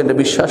রয়েছেন এটা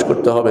বিশ্বাস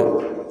করতে হবে।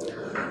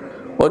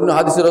 অন্য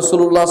হাদিসে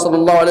রাসূলুল্লাহ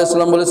সাল্লাল্লাহু আলাইহি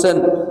ওয়াসাল্লাম বলেছেন,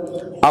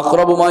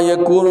 আকরাবু মা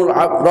ইয়াকুনুল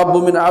রাব্বু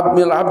মিন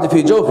আবদি ফি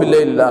জাওফিল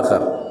লাইলিল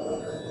আখির।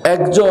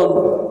 একজন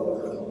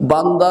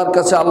বান্দার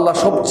কাছে আল্লাহ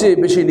সবচেয়ে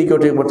বেশি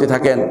নিকটবর্তী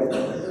থাকেন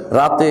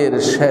রাতের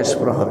শেষ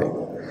প্রহরে।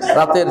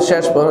 রাতের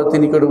শেষ প্রহরে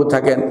তিনি নিকটবর্তী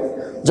থাকেন।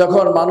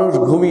 যখন মানুষ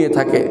ঘুমিয়ে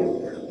থাকে,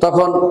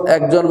 তখন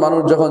একজন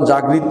মানুষ যখন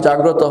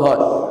জাগ্রত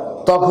হয়,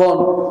 তখন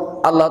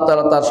আল্লাহ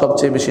তাআলা তার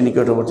সবচেয়ে বেশি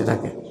নিকটবর্তী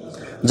থাকে।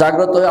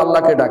 জাগ্রত হয়ে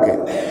আল্লাহকে ডাকে।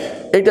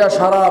 এটা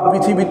সারা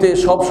পৃথিবীতে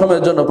সব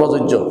সময়ের জন্য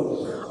প্রযোজ্য।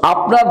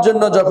 আপনার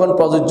জন্য যখন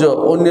প্রযোজ্য,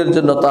 অন্যের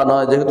জন্য তা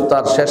নয়, যেহেতু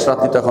তার শেষ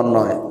রাত্রি তখন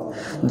নয়।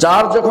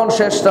 যার যখন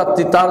শেষ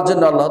রাত্রি, তার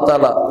জন্য আল্লাহ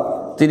তাআলা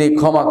তিনি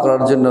ক্ষমা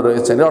করার জন্য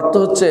রয়েছেন। এর অর্থ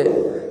হচ্ছে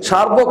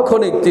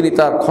সার্বক্ষণিক তিনি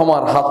তার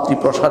ক্ষমার হাতটি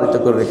প্রসারিত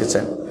করে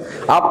রেখেছেন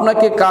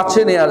আপনাকে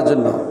কাছে নেয়ার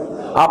জন্য,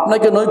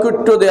 আপনাকে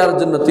নৈকট্য দেওয়ার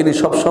জন্য। তিনি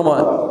সব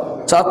সময়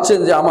চাচ্ছেন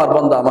যে আমার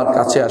বান্দা আমার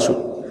কাছে আসুক,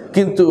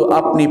 কিন্তু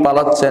আপনি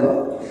পালাচ্ছেন,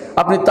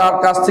 আপনি তার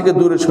কাছ থেকে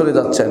দূরে সরে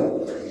যাচ্ছেন।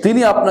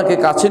 তিনি আপনাকে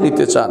কাছে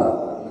নিতে চান।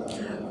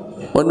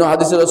 অন্য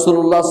হাদিসে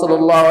রাসূলুল্লাহ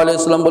সাল্লাল্লাহু আলাইহি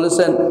ওয়াসাল্লাম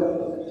বলেছেন,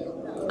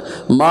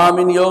 মা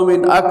মিন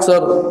ইয়াউমিন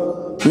আকসার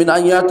মিন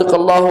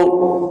আয়াতিকাল্লাহু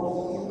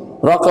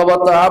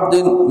রাকাবাতা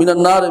আবদিন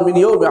মিনান নার মিন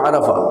ইয়াউমি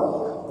আরাফা।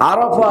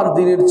 আরাফার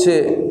দিনের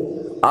চেয়ে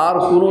আর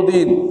কোনো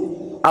দিন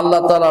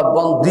আল্লাহ তাআলা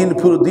দিন,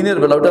 পুরো দিনের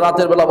বেলা, ওটা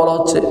রাতের বেলা বলা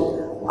হচ্ছে,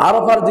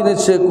 আরাফার দিনের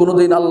চেয়ে কোনো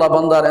দিন আল্লাহ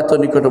বান্দার এত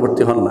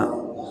নিকটবর্তী হন না।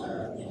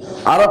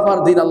 আরাফার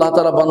দিন আল্লাহ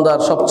তাআলা বান্দার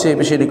সবচেয়ে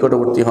বেশি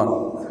নিকটবর্তী হন।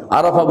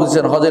 আরাফা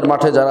বুঝছেন, হজের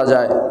মাঠে যারা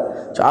যায়,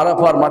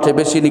 আরাফার মাঠে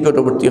বেশি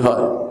নিকটবর্তী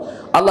হয়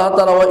আল্লাহ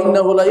তাআলা। ওয়া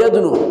ইন্নাহু লা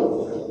ইয়াদনু,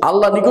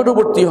 আল্লাহ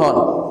নিকটবর্তী হন।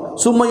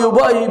 সুম্মা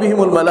ইউবাহি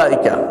বিহিমুল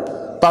মালাইকা,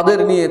 তাদের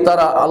নিয়ে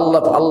তারা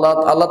আল্লাহ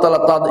তাআলা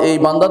তাদের এই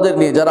বান্দাদের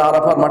নিয়ে যারা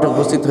আরাফার মাঠে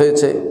উপস্থিত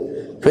হয়েছে,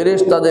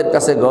 ফেরেশতাদের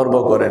কাছে গর্ব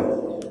করেন।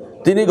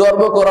 তিনি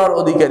গর্ব করার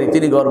অধিকারী,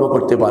 তিনি গর্ব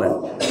করতে পারেন,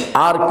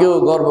 আর কেউ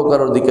গর্ব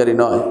করার অধিকারী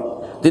নয়।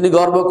 তিনি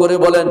গর্ব করে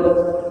বলেন,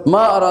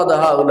 মা আরাদা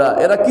হাউলা,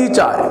 এরা কি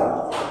চায়?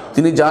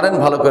 তিনি জানেন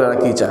ভালো করে এরা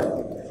কি চায়,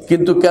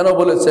 কিন্তু কেন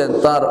বলেছেন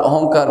তার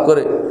অহংকার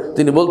করে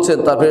তিনি বলছেন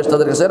তার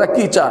ফেরেশতাদের কাছে, এরা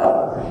কি চায়?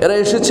 এরা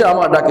এসেছে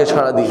আমার ডাকে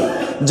সাড়া দিয়ে।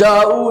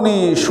 জাউনি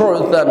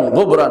শুরতান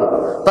গুবরান,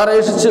 তারা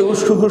এসেছে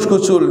উস্কু খুস্কু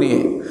চুল নিয়ে,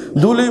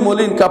 ধুলি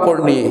মলিন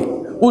কাপড় নিয়ে।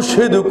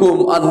 উশহিদুকুম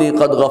আন্নী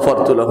কাদ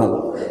গাফারতু লাহুম,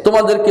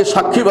 তোমাদেরকে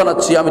সাক্ষী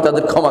বানাচ্ছি আমি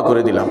তাদের ক্ষমা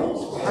করে দিলাম।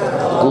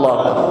 আল্লাহ,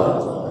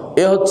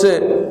 এ হচ্ছে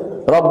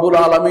রব্বুল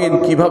আলামিন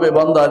কিভাবে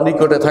বান্দার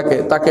নিকটে থাকে।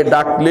 তাকে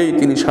ডাকলেই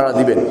তিনি সাড়া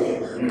দিবেন।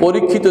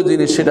 পরীক্ষিত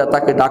জিনিস সেটা,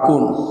 তাকে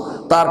ডাকুন,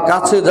 তার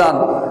কাছে যান।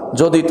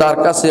 যদি তার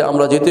কাছে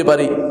আমরা যেতে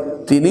পারি,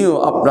 তিনিও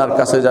আপনার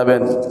কাছে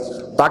যাবেন।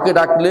 তাকে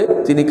ডাকলে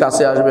তিনি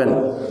কাছে আসবেন।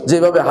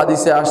 যেভাবে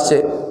হাদিসে আসছে,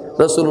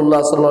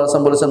 রাসূলুল্লাহ সাল্লাল্লাহু আলাইহি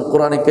ওয়াসাল্লাম বলেছেন,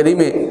 কোরআনে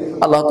কারীমে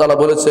আল্লাহ তাআলা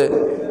বলেছে,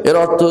 এর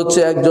অর্থ হচ্ছে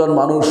একজন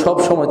মানুষ সব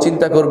সময়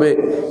চিন্তা করবে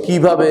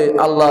কিভাবে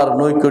আল্লাহর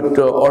নৈকট্য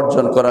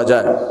অর্জন করা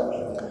যায়।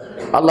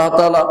 আল্লাহ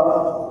তাআলা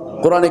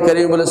কোরআনে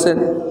কারীমে বলেছেন,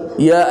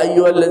 ইয়া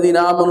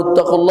আইয়ুহাল্লাযীনা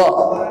আমানুত্তাকুল্লাহ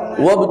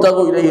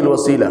ওয়াবতাগু ইলাইহিল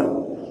ওয়াসিলা,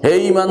 হে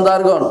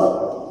ঈমানদারগণ,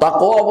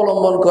 তাকওয়া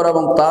অবলম্বন করো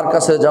এবং তার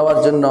কাছে যাওয়ার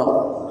জন্য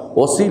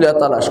ওসিলা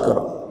তালাশ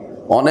করো।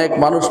 অনেক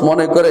মানুষ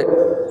মনে করে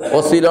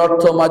ওসিলা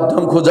অর্থ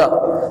মাধ্যম খোঁজা,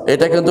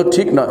 এটা কিন্তু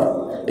ঠিক নয়।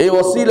 এই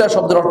ওসিলা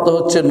শব্দের অর্থ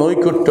হচ্ছে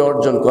নৈকট্য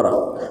অর্জন করা।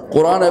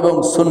 কোরআন এবং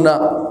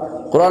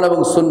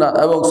সুন্নাহ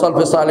এবং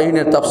সালফে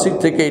সালেহিনের তাফসীর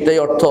থেকে এটাই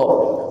অর্থ।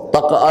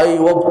 তাকআই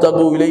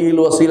ওয়াবতাগু ইলাইহিল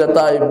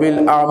ওয়াসিলাতা বিল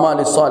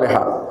আমালিস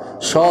সালিহা,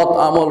 সৎ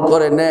আমল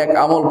করে, নেক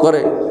আমল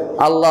করে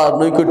আল্লাহর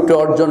নৈকট্য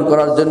অর্জন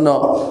করার জন্য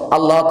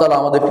আল্লাহ তাআলা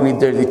আমাদেরকে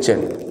নির্দেশ দিচ্ছেন।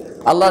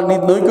 আল্লাহর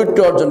নৈকট্য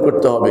অর্জন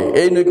করতে হবে।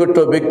 এই নৈকট্য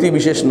ব্যক্তি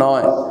বিশেষ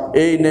নয়,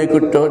 এই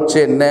নৈকট্য হচ্ছে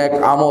নেক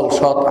আমল,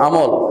 সৎ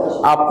আমল।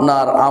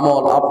 আপনার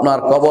আমল আপনার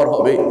কবর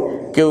হবে,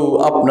 কেউ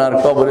আপনার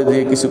কবরে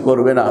দিয়ে কিছু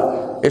করবে না।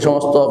 এ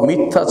সমস্ত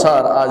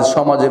মিথ্যাচার আজ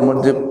সমাজের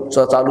মধ্যে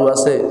চালু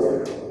আছে।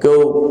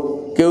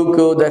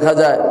 কেউ দেখা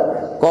যায়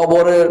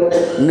কবরের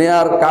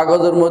নেয়ার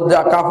কাগজের মধ্যে,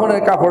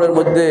 কাপড়ের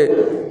মধ্যে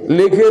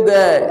লিখে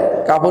দেয়,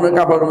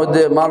 কাপড়ের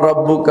মধ্যে মান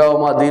রব্বুকা ওয়া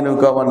মা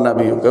দীনুকা ওয়া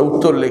নাবিয়ুকা,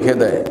 উত্তর লিখে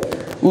দেয়।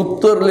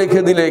 উত্তর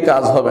লিখে দিলেই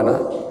কাজ হবে না,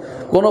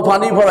 কোনো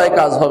পানি ভরায়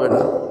কাজ হবে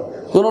না,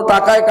 কোনো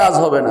টাকায় কাজ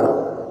হবে না।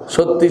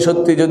 সত্যি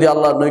সত্যি যদি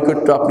আল্লাহর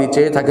নৈকট্য আপনি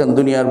চেয়ে থাকেন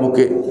দুনিয়ার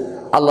বুকে,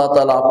 আল্লাহ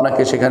তাআলা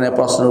আপনাকে সেখানে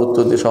প্রশ্নের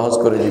উত্তর দিয়ে সহজ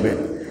করে দিবেন।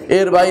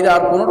 এর বাইরে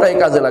আর কোনোটাই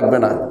কাজে লাগবে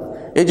না।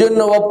 এই জন্য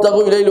ওয়াবতাগু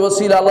ইলাইহিল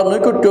ওয়াসিলা, আল্লাহর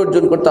নৈকট্য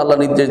অর্জন করতে আল্লাহ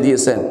নির্দেশ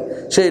দিয়েছেন।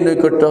 সেই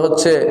নৈকট্য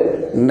হচ্ছে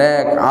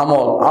নেক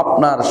আমল,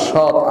 আপনার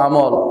সৎ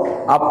আমল,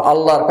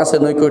 আল্লাহর কাছে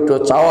নৈকট্য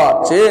চাওয়া,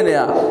 চেয়ে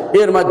নেয়া।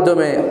 এর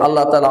মাধ্যমে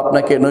আল্লাহ তাআলা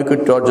আপনাকে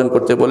নৈকট্য অর্জন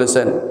করতে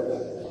বলেছেন।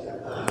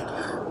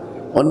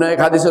 অন্য এক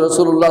হাদিসে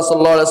রাসূলুল্লাহ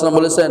সাল্লাল্লাহু আলাইহি ওয়াসাল্লাম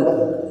বলেছেন,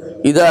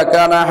 ইযা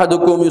কানা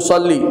আহাদুকুম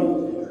ইউসাল্লি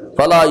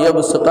ফালা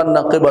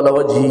ইয়াবসুকান্না কিবলা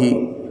ওয়াজহিহি,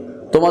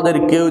 তোমাদের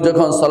কেউ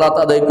যখন সালাত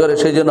আদায় করে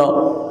সে যেন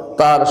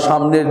তার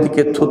সামনের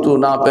দিকে থুতু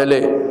না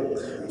ফেলে।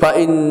 ফা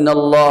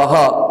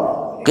ইন্নাল্লাহা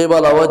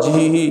কিবলা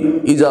ওয়াজহিহি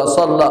ইযা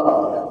সাল্লা,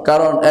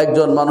 কারণ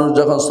একজন মানুষ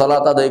যখন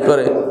সালাত আদায়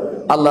করে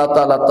আল্লাহ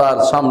তাআলা তার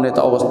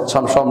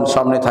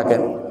সামনে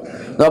থাকেন।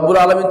 রব্বুল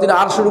আলামিন তিনি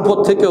আরশের উপর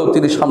থেকেও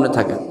তিনি সামনে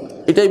থাকেন,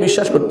 এটাই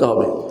বিশ্বাস করতে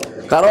হবে।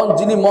 কারণ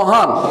যিনি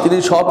মহান তিনি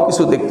সব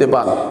কিছু দেখতে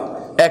পান।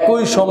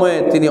 একই সময়ে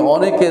তিনি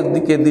অনেকের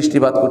দিকে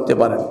দৃষ্টিপাত করতে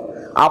পারেন।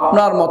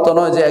 আপনার মতো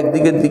নয় যে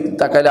একদিকে দিক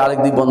তাকাইলে আরেক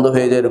দিক বন্ধ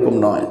হয়ে যায়, এরকম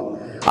নয়।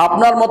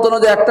 আপনার মতো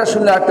নয় যে একটা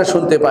শুনলে একটা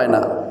শুনতে পায়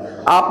না।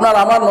 আপনার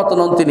আমার মতো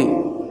নন তিনি।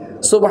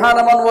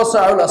 সুবহানামান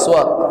ওয়াসাউল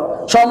আসওয়াত,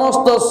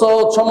 সমস্ত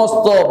সৌত,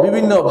 সমস্ত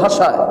বিভিন্ন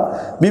ভাষায়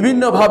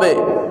বিভিন্নভাবে,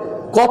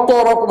 কত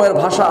রকমের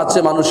ভাষা আছে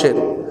মানুষের,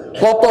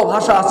 কত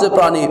ভাষা আছে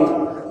প্রাণীর,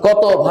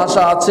 কত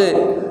ভাষা আছে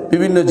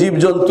বিভিন্ন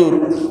জীবজন্তুর,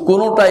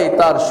 কোনোটাই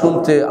তার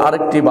শুনতে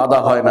আরেকটি বাধা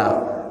হয় না।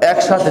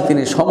 একসাথে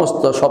তিনি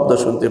সমস্ত শব্দ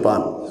শুনতে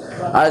পান।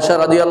 আয়েশা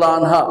রাদিয়াল্লাহু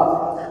আনহা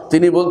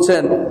তিনি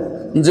বলছেন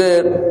যে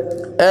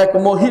এক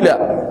মহিলা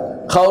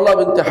খাওলা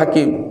বিনতে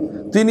হাকিম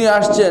তিনি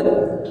আসছেন,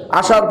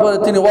 আসার পরে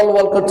তিনি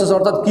ওয়াল করতেছেন,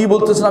 অর্থাৎ কি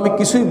বলতেছেন আমি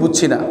কিছুই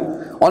বুঝছি না।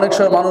 অনেক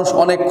সময় মানুষ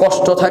অনেক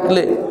কষ্ট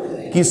থাকলে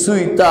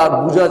কিছুই তার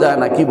বোঝা যায়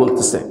না কি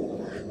বলতেছে।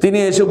 তিনি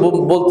এসে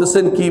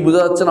বলতেছেন কি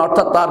বোঝা যাচ্ছে না,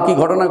 অর্থাৎ তার কি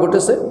ঘটনা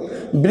ঘটেছে।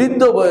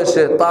 বৃদ্ধ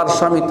বয়সে তার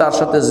স্বামী তার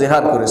সাথে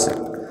জেহার করেছে।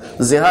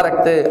 জেহার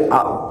একটা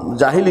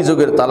জাহিলি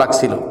যুগের তালাক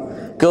ছিল।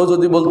 কেউ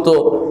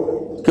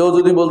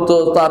যদি বলতো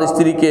তার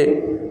স্ত্রীকে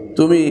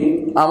তুমি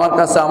আমার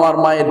কাছে আমার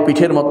মায়ের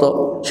পিঠের মতো,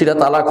 সেটা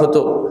তালাক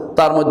হতো,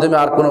 তার মাধ্যমে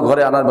আর কোনো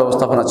ঘরে আনার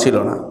ব্যবস্থাপনা ছিল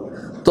না।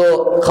 তো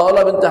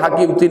খাওলা বিনতে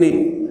হাকিম তিনি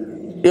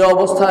এই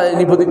অবস্থায়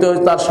নিপতিত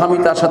হয়ে তার স্বামী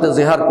তার সাথে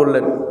জেহার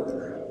করলেন।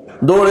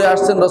 দৌড়ে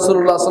আসছেন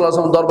রাসূলুল্লাহ সাল্লাল্লাহু আলাইহি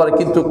ওয়াসাল্লাম দরবারে,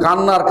 কিন্তু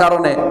কান্নার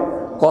কারণে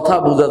কথা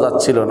বোঝা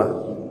যাচ্ছিল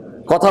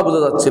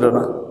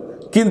না।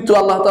 কিন্তু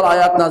আল্লাহ তাআলা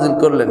আয়াত নাযিল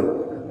করলেন,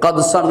 قد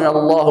سمع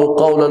الله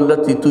قول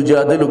التي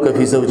تجادلك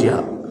في زوجها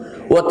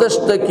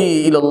وتشتكي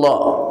إلى الله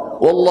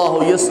والله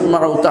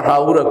يسمع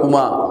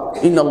تحاوركما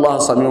إن الله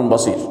سميع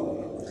بصير।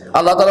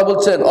 আল্লাহ তাআলা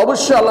বলছেন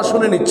অবশ্যই আল্লাহ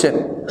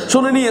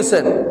শুনে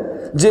নিয়েছেন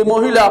যে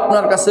মহিলা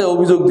আপনার কাছে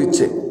অভিযোগ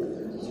দিচ্ছে,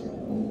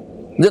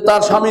 যে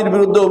তার স্বামীর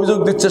বিরুদ্ধে অভিযোগ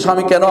দিচ্ছে,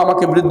 স্বামী কেন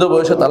আমাকে বৃদ্ধ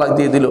বয়সে তালাক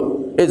দিয়ে দিল,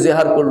 এই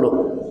জেহার করলো।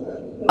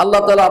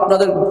 আল্লাহ তাআলা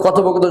আপনাদের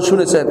কথোপকথন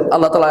শুনেছেন।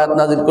 আল্লাহ তাআলা আয়াত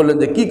নাযিল করলেন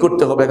যে কি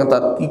করতে হবে, এখন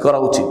তার কি করা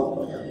উচিত।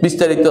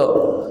 বিস্তারিত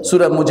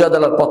সূরা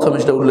মুজাদালার প্রথমে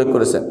সেটা উল্লেখ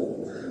করেছেন।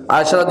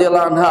 আয়েশা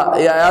রাদিয়াল্লাহু আনহা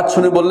এই আয়াত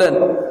শুনে বললেন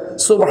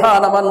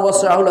সুবহানামান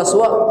ওয়াসাউল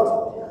আসওয়াত,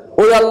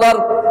 ওই আল্লাহর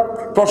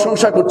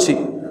প্রশংসা করছি,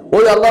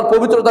 ওই আল্লাহর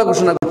পবিত্রতা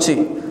ঘোষণা করছি,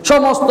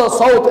 সমস্ত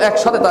সৌত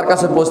একসাথে তার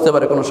কাছে পৌঁছতে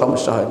পারে, কোনো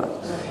সমস্যা হয় না।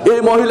 এই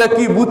মহিলা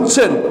কি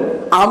বুঝছেন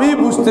আমি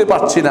বুঝতে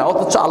পারছি না,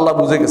 অথচ আল্লাহ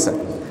বুঝে গেছেন।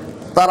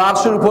 তার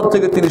আরশের উপর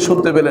থেকে তিনি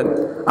শুনতে পেলেন,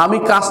 আমি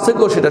কাছ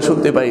থেকেও সেটা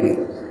শুনতে পাইনি।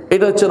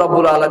 এটা হচ্ছে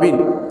রব্বুল আলামিন।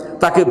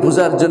 তাকে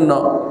বোঝার জন্য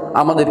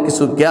আমাদের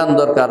কিছু জ্ঞান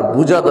দরকার,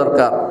 বোঝা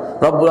দরকার।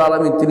 রব্বুল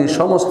আলামিন তিনি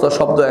সমস্ত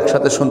শব্দ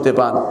একসাথে শুনতে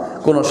পান,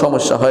 কোনো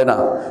সমস্যা হয় না।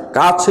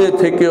 কাছে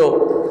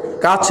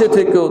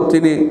থেকেও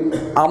তিনি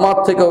আমার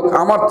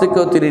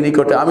থেকেও তিনি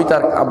নিকটে।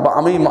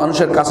 আমি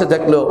মানুষের কাছে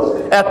থাকলেও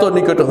এত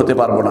নিকটে হতে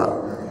পারবো না,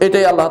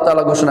 এটাই আল্লাহ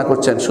তাআলা ঘোষণা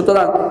করছেন।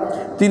 সুতরাং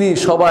তিনি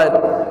সবার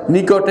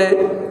নিকটে,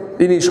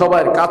 তিনি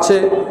সবার কাছে,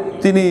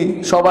 তিনি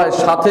সবার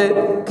সাথে।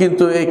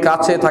 কিন্তু এই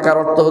কাছে থাকার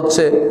অর্থ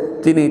হচ্ছে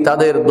তিনি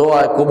তাদের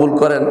দোয়ায় কবুল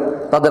করেন,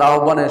 তাদের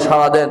আহ্বানে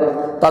সাড়া দেন,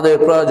 তাদের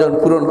প্রয়োজন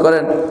পূরণ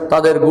করেন,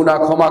 তাদের গুনাহ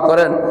ক্ষমা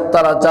করেন,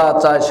 তারা যা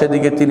চায়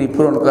সেদিকে তিনি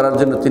পূরণ করার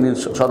জন্য তিনি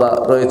সদা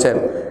রয়েছেন।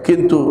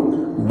 কিন্তু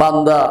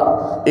বান্দা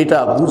এটা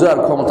বুঝার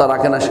ক্ষমতা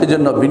রাখে না,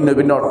 সেজন্য ভিন্ন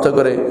ভিন্ন অর্থ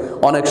করে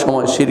অনেক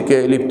সময় শিরকে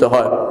লিপ্ত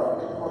হয়।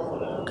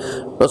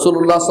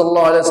 রাসূলুল্লাহ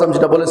সাল্লাল্লাহু আলাইহি ওয়াসাল্লাম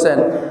যেটা বলেছেন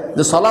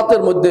যে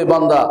সালাতের মধ্যে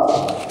বান্দা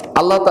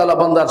আল্লাহ তাআলা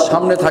বান্দার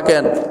সামনে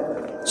থাকেন,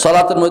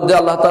 সালাতের মধ্যে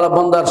আল্লাহ তাআলা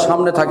বান্দার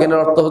সামনে থাকেন, এর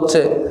অর্থ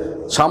হচ্ছে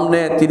সামনে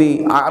তিনি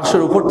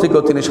আরশের উপর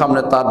থেকেও তিনি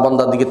সামনে তার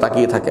বান্দার দিকে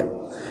তাকিয়ে থাকেন।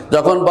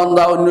 যখন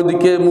বান্দা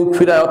অন্যদিকে মুখ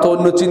ফিরায় অথবা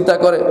অন্য চিন্তা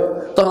করে,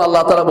 তখন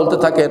আল্লাহ তাআলা বলতে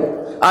থাকেন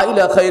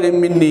আইলা খায়রিম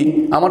মিন্নি,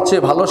 আমার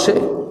চেয়ে ভালো সে,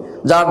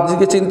 যার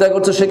দিকে চিন্তা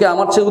করছে সে কি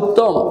আমার চেয়ে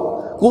উত্তম।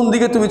 কোন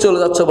দিকে তুমি চলে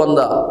যাচ্ছ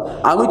বান্দা,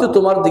 আমি তো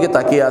তোমার দিকে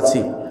তাকিয়ে আছি,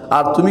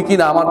 আর তুমি কি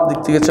না আমার দিক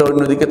থেকে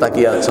অন্য দিকে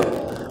তাকিয়ে আছো।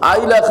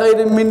 আইলা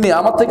খায়রিম মিন্নি,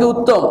 আমার থেকে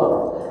উত্তম।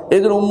 এই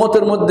জন্য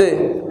উম্মতের মধ্যে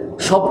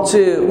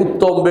সবচেয়ে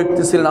উত্তম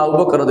ব্যক্তি ছিলেন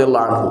আবুবকর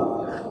রাদিয়াল্লাহু আনহু।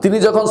 তিনি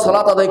যখন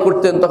সালাত আদায়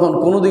করতেন তখন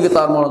কোনো দিকে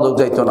তার মনোযোগ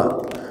যাইত না,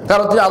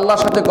 কারণ তিনি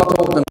আল্লাহর সাথে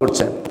কথোপকথন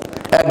করছেন।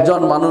 একজন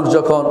মানুষ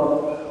যখন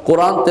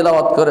কোরআন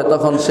তেলাওয়াত করে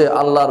তখন সে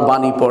আল্লাহর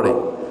বাণী পড়ে,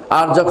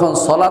 আর যখন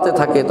সালাতে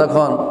থাকে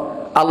তখন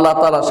আল্লাহ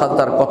তাআলার সাথে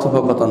তার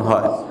কথোপকথন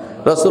হয়।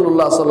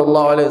 রাসূলুল্লাহ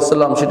সাল্লাল্লাহু আলাইহি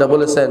ওয়াসাল্লাম সেটা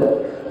বলেছেন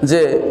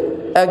যে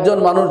একজন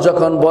মানুষ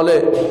যখন বলে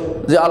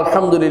যে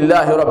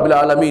আলহামদুলিল্লাহি রাব্বিল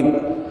আলামিন,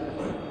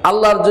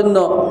 আল্লাহর জন্য,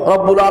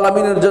 রব্বুল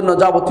আলামিনের জন্য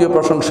যাবতীয়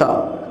প্রশংসা।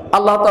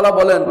 আল্লাহ তাআলা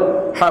বলেন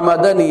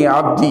হামাদানি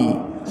আবদি,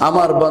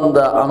 আমার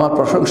বান্দা আমার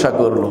প্রশংসা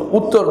করলো,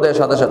 উত্তর দেয়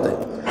সাথে সাথে।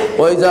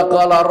 ওয়াইজা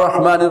ক্বালা আর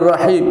রহমানির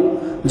রহিম,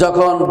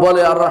 যখন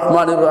বলে আর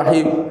রহমানির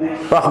রহিম,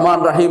 রহমান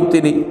রহিম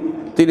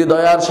তিনি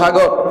দয়ার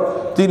সাগর,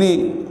 তিনি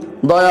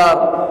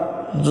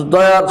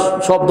দয়ার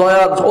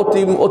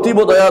অতীব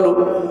দয়ালু,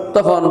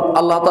 তখন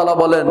আল্লাহ তাআলা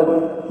বলেন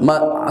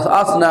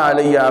আসনা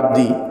আলাইয়া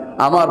আবদি,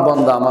 আমার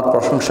বান্দা আমার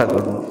প্রশংসা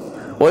করলো।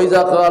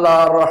 ওয়াইজা ক্বালা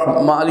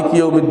মালিক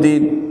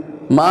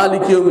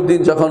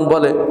ইয়াউমিদ্দিন যখন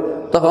বলে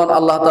তখন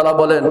আল্লাহ তাআলা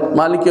বলেন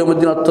মালিক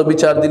ইয়াউমিদ্দিন অর্থ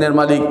বিচার দিনের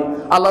মালিক।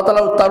 আল্লাহ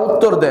তাআলা তার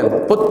উত্তর দেন,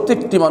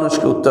 প্রত্যেকটি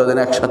মানুষকে উত্তর দেন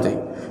একসাথে।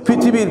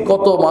 পৃথিবীর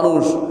কত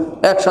মানুষ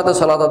একসাথে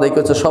সালাত আদায়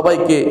করছে,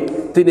 সবাইকে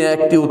তিনি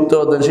একটি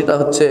উত্তর দেন, সেটা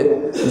হচ্ছে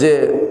যে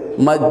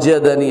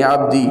মাজ্জাদানি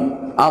আবদি,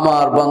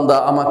 আমার বান্দা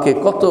আমাকে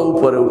কত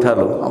উপরে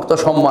উঠালো, কত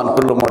সম্মান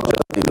করলো,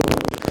 মর্যাদা দিল।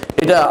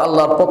 এটা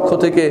আল্লাহর পক্ষ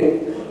থেকে,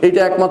 এটা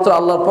একমাত্র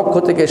আল্লাহর পক্ষ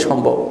থেকে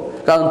সম্ভব,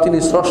 কারণ তিনি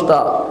স্রষ্টা,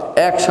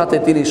 একসাথে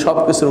তিনি সব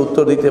কিছুর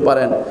উত্তর দিতে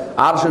পারেন।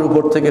 আরশের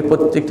উপর থেকে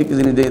প্রত্যেকটি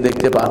জিনিস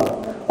দেখতে পান।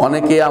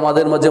 অনেকে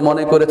আমাদের মাঝে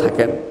মনে করে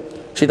থাকেন,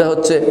 সেটা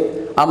হচ্ছে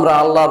আমরা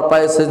আল্লাহর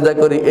পায়ে সেজদা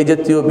করি, এই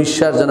জাতীয়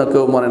বিশ্বাস যেন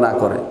কেউ মনে না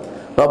করে।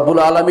 রব্বুল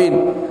আলামিন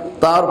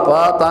তার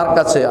পা তার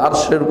কাছে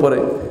আরশের উপরে,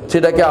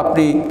 সেটাকে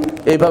আপনি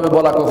এইভাবে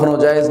বলা কখনো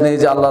জায়েজ নেই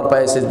যে আল্লাহর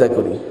পায়ে সেজদা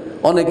করি।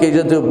 অনেকে এই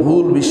জাতীয়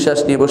ভুল বিশ্বাস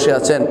নিয়ে বসে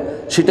আছেন,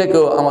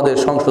 সেটাকেও আমাদের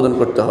সংশোধন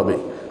করতে হবে।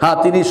 হ্যাঁ,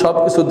 তিনি সব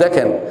কিছু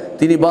দেখেন,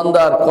 তিনি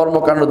বান্দার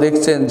কর্মকাণ্ড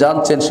দেখছেন,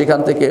 জানছেন সেখান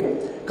থেকে,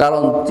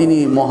 কারণ তিনি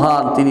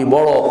মহান, তিনি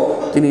বড়,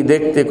 তিনি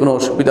দেখতে কোনো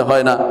অসুবিধা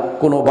হয় না,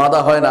 কোনো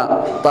বাধা হয় না,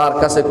 তার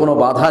কাছে কোনো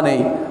বাধা নেই।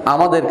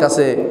 আমাদের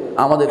কাছে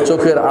আমাদের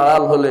চোখের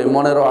আড়াল হলে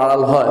মনেরও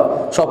আড়াল হয়,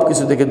 সব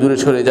কিছু থেকে দূরে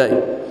সরে যায়।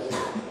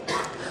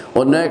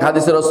 অন্য এক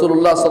হাদিসে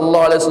রাসূলুল্লাহ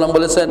সাল্লাল্লাহু আলাইহি ওয়াসাল্লাম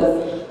বলেছেন,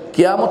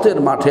 কিয়ামতের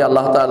মাঠে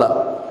আল্লাহ তাআলা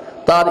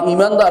তার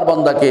ঈমানদার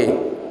বান্দাকে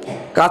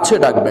কাছে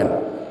ডাকবেন,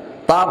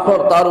 তারপর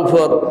তার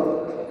উপর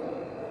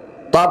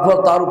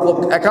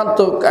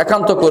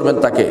একান্ত করবেন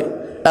তাকে,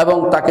 এবং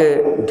তাকে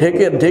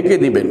ঢেকে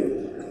দিবেন,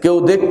 কেউ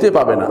দেখতে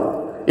পাবে না।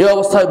 এই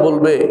অবস্থায়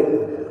বলবে,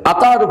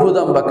 আতার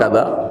হুদাম বা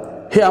কাদা,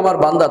 হে আমার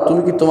বান্দা,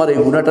 তুমি কি তোমার এই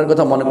গুনাহটার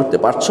কথা মনে করতে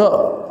পারছো?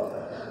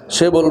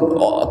 সে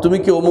তুমি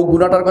কি অমুক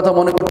গুনাহটার কথা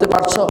মনে করতে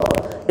পারছো?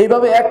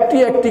 এইভাবে একটি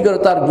একটি করে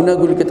তার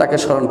গুনাহগুলিকে তাকে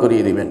স্মরণ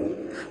করিয়ে দিবেন।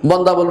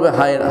 বান্দা বলবে,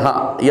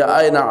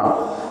 না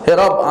হে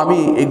রব, আমি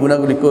এই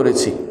গুনাহগুলি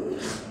করেছি।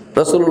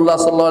 রাসূলুল্লাহ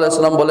সাল্লাল্লাহু আলাইহি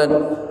ওয়াসাল্লাম বলেন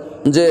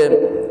যে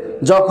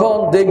যখন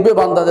দেখবে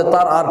বান্দা যে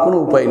তার আর কোনো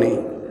উপায় নেই,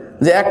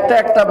 যে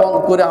একটা বন্ধ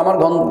করে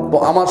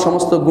আমার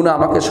সমস্ত গুনাহ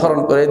আমাকে স্মরণ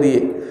করে দিয়ে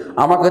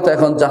আমাকে তো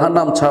এখন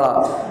জাহান্নাম ছাড়া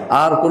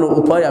আর কোনো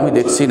উপায় আমি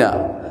দেখছি না,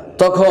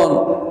 তখন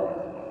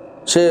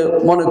সে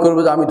মনে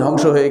করবে যে আমি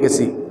ধ্বংস হয়ে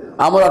গেছি,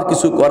 আমার আর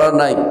কিছু করার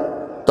নাই।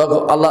 তখন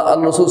আল্লাহ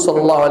রাসূল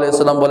সাল্লাল্লাহু আলাইহি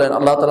ওয়াসাল্লাম বলেন,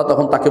 আল্লাহ তাআলা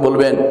তখন তাকে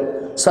বলবেন,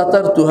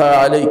 সাতারতুহা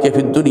আলাইকা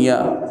ফিদ দুনিয়া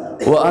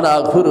ওয়া আনা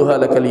আগফিরুহা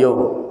লাকাল ইয়াওম,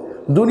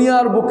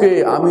 দুনিয়ার বুকে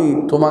আমি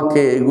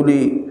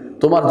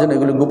তোমার জন্য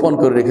এগুলি গোপন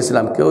করে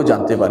রেখেছিলাম, কেউ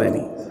জানতে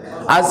পারেনি,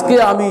 আজকে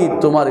আমি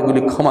তোমার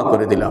এগুলি ক্ষমা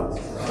করে দিলাম।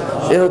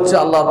 এ হচ্ছে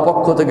আল্লাহর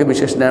পক্ষ থেকে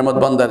বিশেষ নেয়ামত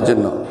বান্দার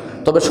জন্য।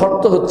 তবে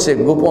শর্ত হচ্ছে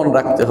গোপন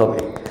রাখতে হবে,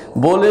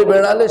 বলে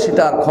বেড়ালে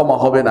সেটা আর ক্ষমা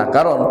হবে না,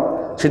 কারণ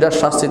সেটার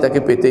শাস্তি তাকে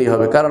পেতেই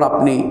হবে। কারণ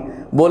আপনি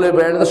বলে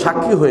বেড়ালে তো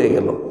সাক্ষী হয়ে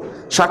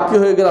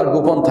গেল আর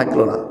গোপন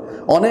থাকলো না।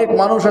 অনেক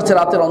মানুষ আছে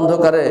রাতের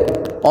অন্ধকারে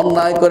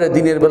অন্যায় করে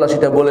দিনের বেলা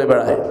সেটা বলে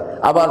বেড়ায়,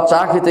 আবার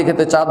চা খেতে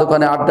খেতে চা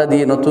দোকানে আড্ডা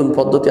দিয়ে নতুন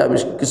পদ্ধতি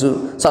কিছু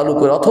চালু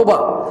করে, অথবা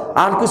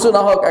আর কিছু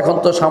না হোক এখন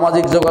তো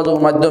সামাজিক যোগাযোগ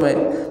মাধ্যমে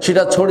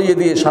সেটা ছড়িয়ে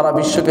দিয়ে সারা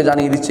বিশ্বকে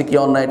জানিয়ে দিচ্ছে কি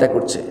অন্যায়টা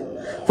করছে।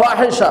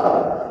 ফাহেসা,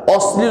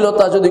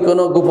 অশ্লীলতা যদি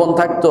কোনো গোপন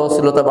থাকতো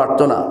অশ্লীলতা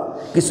বাড়তো না।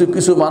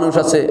 কিছু মানুষ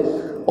আছে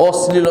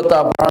অশ্লীলতা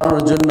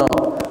বাড়ানোর জন্য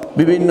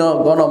বিভিন্ন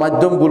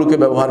গণমাধ্যমগুলোকে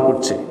ব্যবহার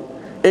করছে।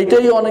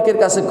 এইটাই অনেকের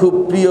কাছে খুব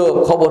প্রিয়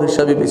খবর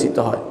হিসাবে বিবেচিত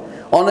হয়।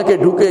 অনেকে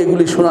ঢুকে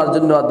এগুলি শোনার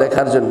জন্য আর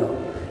দেখার জন্য।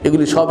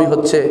 এগুলি সবই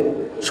হচ্ছে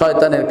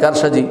শয়তানের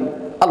কারসাজি।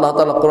 আল্লাহ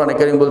তাআলা কোরআনে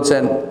কারীম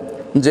বলছেন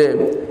যে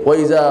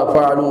ওয়াইজা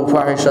ফাআলু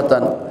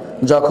ফাহিশাতান,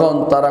 যখন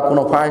তারা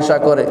কোনো ফাহিশা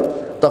করে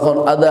তখন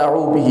আদাউ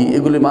বিহি,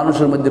 এগুলি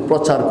মানুষের মধ্যে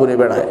প্রচার করে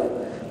বেড়ায়।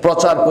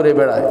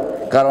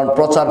 কারণ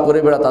প্রচার করে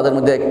বেড়ায় তাদের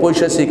মধ্যে এক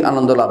পৈশাচিক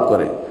আনন্দ লাভ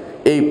করে।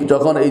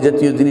 যখন এই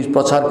জাতীয় জিনিস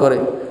প্রচার করে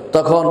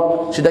তখন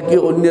সেটা কি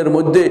অন্যের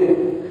মধ্যে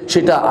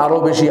সেটা আরও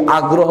বেশি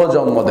আগ্রহ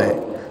জন্ম দেয়।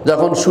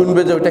 যখন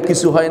শুনবে যে ওইটা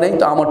কিছু হয় নাই,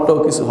 তো আমারটাও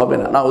কিছু হবে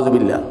না,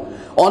 নাউযুবিল্লাহ।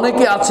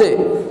 অনেকে আছে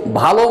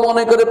ভালো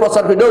মনে করে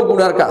প্রচার করে, এটাও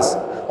গুনার কাজ,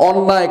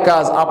 অন্যায়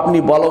কাজ। আপনি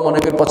ভালো মনে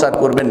করে প্রচার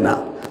করবেন না।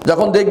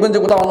 যখন দেখবেন যে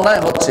কোথাও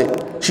অন্যায় হচ্ছে,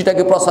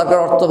 সেটাকে প্রচার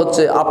করার অর্থ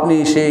হচ্ছে আপনি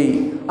সেই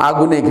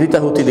আগুনে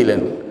ঘৃতাহুতি দিলেন।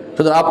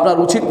 সুতরাং আপনার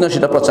উচিত নয়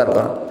সেটা প্রচার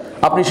করা।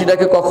 আপনি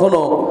সেটাকে কখনো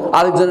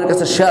আরেকজনের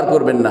কাছে শেয়ার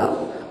করবেন না।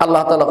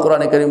 আল্লাহ তাআলা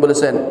কোরআনে কারীম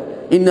বলেছেন,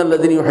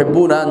 ইন্নাল্লাযীনা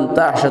ইউহিব্বুনা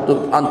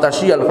আন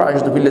তাশিয়াল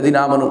ফাহিশাতু ফিল্লাযীনা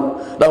আমানু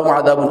লাহুম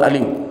আযাবুন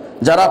আলীম,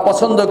 যারা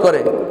পছন্দ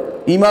করে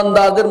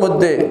ঈমানদারদের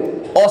মধ্যে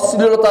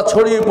অশ্লীলতা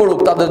ছড়িয়ে পড়ুক,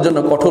 তাদের জন্য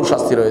কঠোর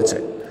শাস্তি রয়েছে।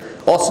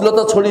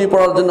 অশ্লীলতা ছড়িয়ে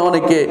পড়ার জন্য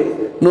অনেকে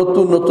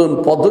নতুন নতুন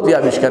পদ্ধতি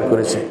আবিষ্কার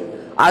করেছে।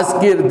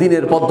 আজকের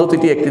দিনের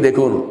পদ্ধতিটি একটি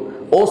দেখুন,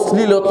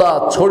 অশ্লীলতা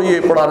ছড়িয়ে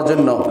পড়ার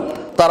জন্য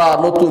তারা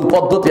নতুন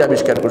পদ্ধতি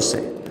আবিষ্কার করছে।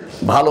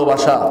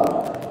 ভালোবাসা,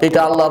 এটা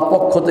আল্লাহর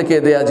পক্ষ থেকে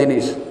দেয়া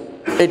জিনিস।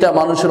 এটা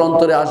মানুষের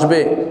অন্তরে আসবে,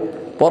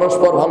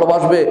 পরস্পর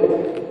ভালোবাসবে।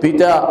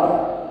 পিতা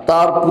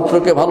তার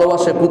পুত্রকে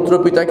ভালোবাসে, পুত্র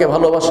পিতাকে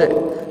ভালোবাসে,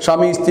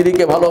 স্বামী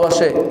স্ত্রীকে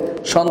ভালোবাসে,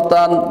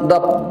 সন্তানরা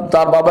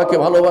তার বাবাকে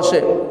ভালোবাসে।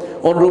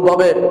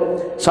 অনুরূপভাবে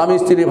স্বামী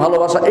স্ত্রী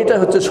ভালোবাসা, এটা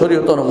হচ্ছে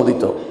শরীয়ত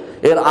অনুমোদিত।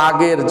 এর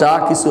আগের যা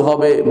কিছু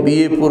হবে,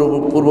 বিয়ে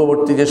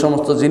পূর্ববর্তী যে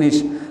সমস্ত জিনিস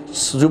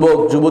যুবক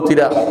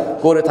যুবতীরা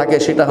করে থাকে,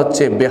 সেটা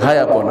হচ্ছে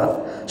বেহায়াপনা,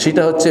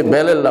 সেটা হচ্ছে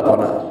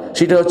বেলেল্লাপনা,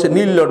 সেটা হচ্ছে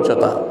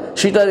নির্লজ্জতা,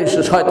 সেটা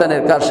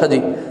শয়তানের কারসাজি।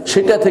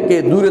 সেটা থেকে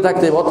দূরে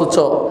থাকতে, অথচ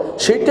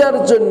সেটার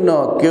জন্য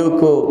কেউ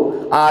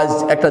আজ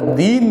একটা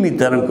দিন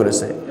নির্ধারণ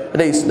করেছে।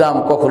 এটা ইসলাম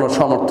কখনো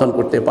সমর্থন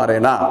করতে পারে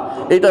না।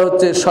 এটা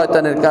হচ্ছে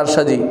শয়তানের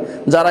কারসাজি।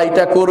 যারা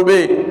এটা করবে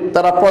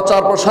তারা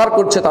প্রচার প্রসার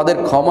করছে, তাদের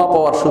ক্ষমা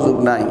পাওয়ার সুযোগ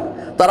নাই,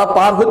 তারা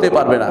পার হতে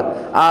পারবে না।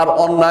 আর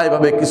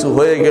অন্যায়ভাবে কিছু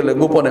হয়ে গেলে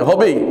গোপনে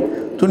হবেই,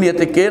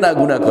 দুনিয়াতে কে না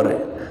গুনাহ করে।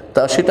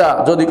 তা সেটা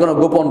যদি কোনো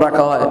গোপন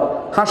রাখা হয়,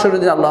 হাসরের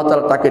দিন আল্লাহ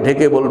তাআলা তাকে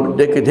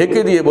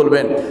ঢেকে দিয়ে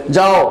বলবেন,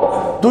 যাও,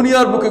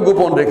 দুনিয়ার বুকে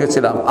গোপন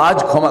রেখেছিলাম, আজ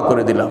ক্ষমা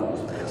করে দিলাম।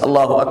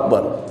 আল্লাহু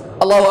আকবার,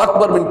 আল্লাহু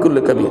আকবার মিন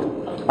কুল্লি কবীর।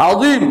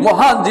 আযীম,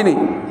 মহান যিনি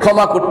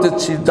ক্ষমা করতে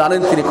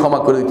জানেন, তিনি ক্ষমা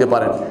করে দিতে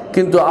পারেন।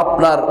 কিন্তু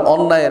আপনার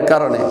অন্যায়ের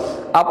কারণে,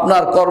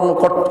 আপনার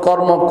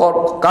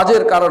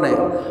কাজের কারণে,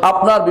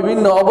 আপনার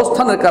বিভিন্ন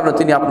অবস্থানের কারণে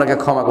তিনি আপনাকে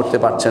ক্ষমা করতে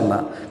পারছেন না।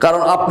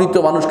 কারণ আপনি তো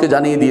মানুষকে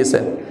জানিয়ে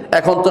দিয়েছেন,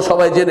 এখন তো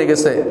সবাই জেনে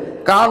গেছে,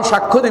 কান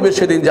সাক্ষ্য দিবে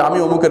সেদিন যে আমি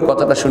অমুকের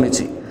কথাটা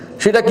শুনেছি।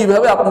 সেটা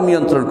কিভাবে আপনি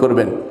নিয়ন্ত্রণ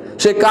করবেন?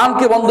 সে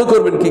কানকে বন্ধ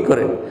করবেন কি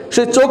করে?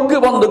 সে চোখকে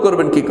বন্ধ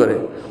করবেন কি করে?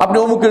 আপনি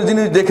অমুকের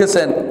জিনিস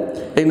দেখেছেন,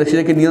 এগুলো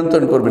সেটাকে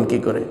নিয়ন্ত্রণ করবেন কি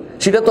করে?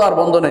 সেটা তো আর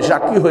বন্ধ নেই,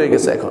 সাক্ষী হয়ে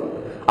গেছে, এখন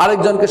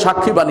আরেকজনকে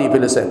সাক্ষী বানিয়ে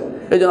ফেলেছেন।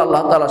 এই জন্য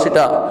আল্লাহ তাআলা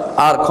সেটা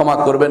আর ক্ষমা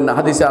করবেন না।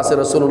 হাদিসে আছে,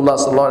 রাসূলুল্লাহ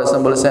সাল্লাল্লাহু আলাইহি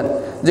ওয়াসাল্লাম বলেছেন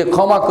যে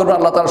ক্ষমা করবেন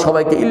আল্লাহ তাআলা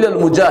সবাইকে, ইল্লাল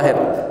মুজাহির,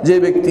 যে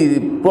ব্যক্তি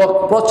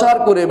প্রচার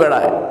করে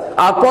বেড়ায়।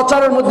 আর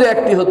প্রচারের মধ্যে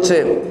একটি হচ্ছে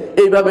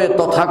এইভাবে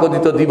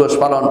তথাকথিত দিবস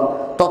পালন,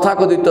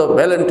 তথাকথিত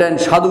ভ্যালেন্টাইন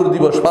সাধুর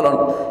দিবস পালন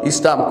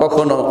ইসলাম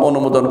কখনো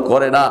অনুমোদন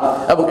করে না।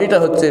 এবং এটা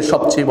হচ্ছে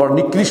সবচেয়ে বড়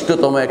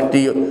নিকৃষ্টতম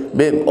একটি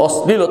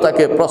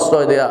অশ্লীলতাকে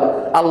প্রশ্রয় দেয়া।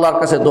 আল্লাহর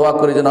কাছে দোয়া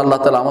করি যেন আল্লাহ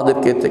তাআলা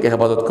আমাদেরকে এর থেকে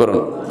হেফাজত করুন।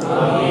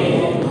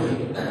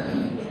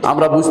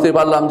 আমরা বুঝতে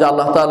পারলাম যে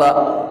আল্লাহ তাআলা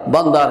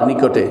বান্দার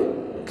নিকটে,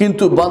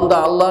 কিন্তু বান্দা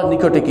আল্লাহর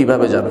নিকটে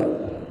কিভাবে যাবে?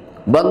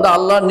 বান্দা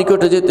আল্লাহর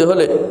নিকটে যেতে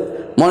হলে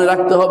মনে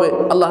রাখতে হবে,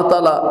 আল্লাহ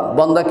তাআলা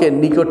বান্দাকে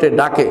নিকটে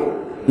ডাকে,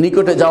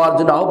 নিকটে যাওয়ার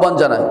জন্য আহ্বান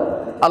জানায়।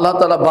 আল্লাহ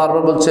তাআলা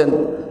বারবার বলছেন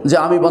যে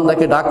আমি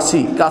বান্দাকে ডাকছি,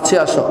 কাছে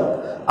আসো।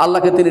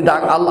 আল্লাহকে তিনি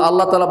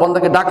আল্লাহ তাআলা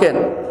বান্দাকে ডাকেন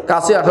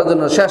কাছে আসার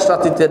জন্য, শেষ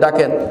রাত্রিতে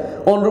ডাকেন।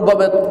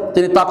 অনুরূপভাবে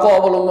তিনি তাকওয়া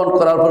অবলম্বন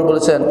করার পর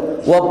বলেছেন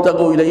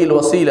ওয়াবতাগু ইলাইহিল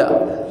ওয়াসিলা,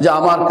 যে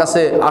আমার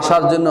কাছে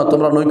আসার জন্য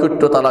তোমরা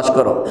নৈকট্য তালাশ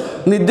করো,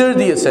 নির্দেশ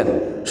দিয়েছেন।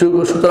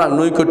 সুতরাং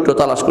নৈকট্য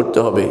তালাশ করতে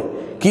হবে।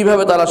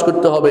 কিভাবে তালাশ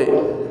করতে হবে?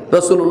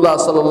 রাসূলুল্লাহ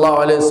সাল্লাল্লাহু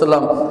আলাইহি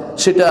ওয়াসাল্লাম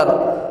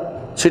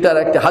সেটার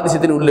একটা হাদিসে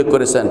তিনি উল্লেখ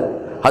করেছেন।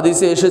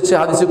 হাদিসে এসেছে,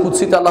 হাদিসে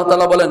কুদসিতে আল্লাহ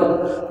তাআলা বলেন,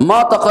 মা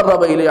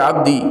তাকাররাবা ইলাইয়া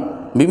আবদি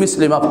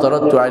বিমিসলি মা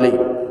আফতারাতু আলাইহি,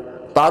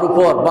 তার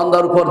উপর,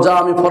 বান্দার উপর যা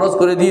আমি ফরজ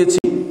করে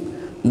দিয়েছি,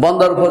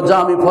 বান্দার উপর যা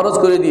আমি ফরজ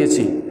করে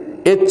দিয়েছি,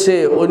 এর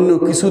চেয়ে অন্য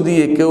কিছু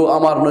দিয়ে কেউ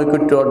আমার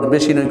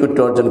বেশি নৈকট্য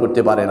অর্জন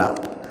করতে পারে না।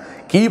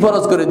 কি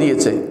ফরজ করে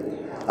দিয়েছে?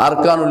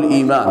 আরকানুল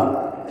ঈমান,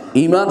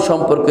 ঈমান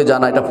সম্পর্কে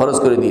জানা, এটা ফরজ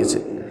করে দিয়েছে।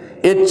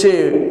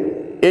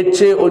 এর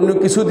চেয়ে অন্য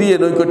কিছু দিয়ে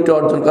নৈকট্য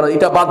অর্জন করা,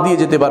 এটা বাদ দিয়ে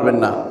যেতে পারবেন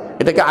না,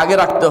 এটাকে আগে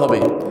রাখতে হবে।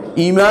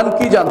 ঈমান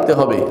কি জানতে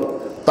হবে।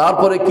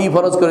 তারপরে কি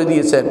ফরজ করে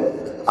দিয়েছেন?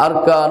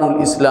 আরকানুল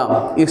ইসলাম,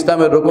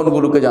 ইসলামের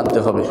রোকনগুলোকে জানতে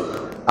হবে।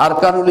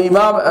 আরকানুল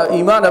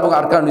ঈমান এবং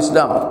আরকানুল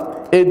ইসলাম,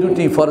 এই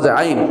দুটি ফরজে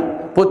আইন,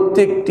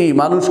 প্রত্যেকটি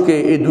মানুষকে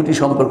এই দুটি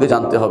সম্পর্কে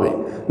জানতে হবে।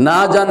 না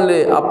জানলে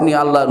আপনি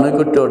আল্লাহর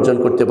নৈকট্য অর্জন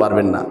করতে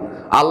পারবেন না,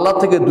 আল্লাহ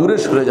থেকে দূরে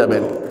সরে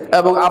যাবেন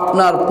এবং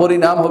আপনার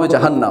পরিণাম হবে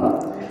জাহান্নাম।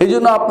 এই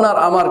জন্য আপনার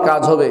আমার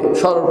কাজ হবে,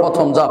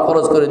 সর্বপ্রথম যা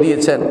ফরজ করে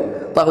দিয়েছেন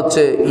তা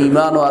হচ্ছে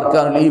ঈমান ও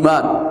আরকানুল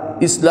ঈমান,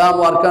 ইসলাম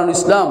ও আরকানুল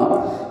ইসলাম,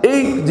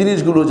 এই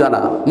জিনিসগুলো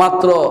জানা।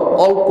 মাত্র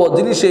অল্প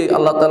জিনিসেই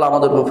আল্লাহ তাআলা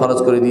আমাদের উপর ফরজ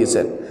করে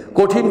দিয়েছেন,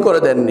 কঠিন করে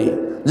দেননি।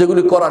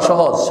 যেগুলি করা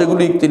সহজ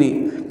সেগুলি তিনি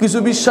কিছু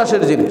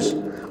বিশ্বাসের জিনিস।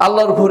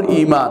 আল্লাহর উপর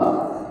ঈমান,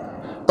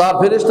 তার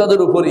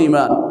ফেরেশতাদের উপর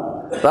ঈমান,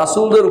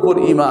 রাসূলদের উপর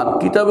ঈমান,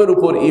 কিতাবের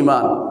উপর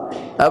ঈমান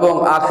এবং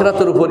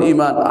আখিরাতের উপর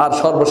ঈমান, আর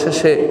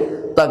সর্বশেষে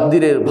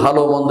তাকদীরের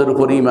ভালো মন্দের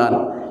উপর ঈমান।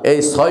 এই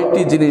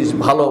 6টি জিনিস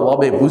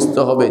ভালোভাবে বুঝতে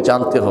হবে,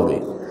 জানতে হবে।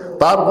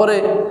 তারপরে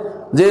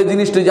যে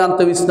জিনিসটি জানতে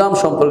হবে, ইসলাম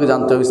সম্পর্কে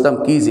জানতে হবে। ইসলাম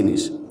কী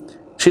জিনিস?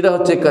 সেটা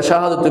হচ্ছে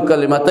শাহাদাতু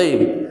কালিমাতাইন,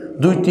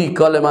 2টি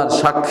কলেমার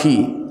সাক্ষী,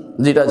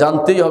 যেটা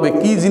জানতেই হবে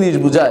কি জিনিস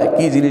বুঝায়,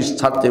 কি জিনিস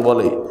ছাড়তে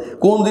বলে,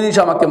 কোন জিনিস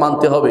আমাকে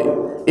মানতে হবে।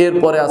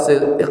 এরপরে আছে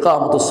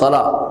ইকামতুস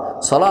সালাত,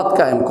 সালাত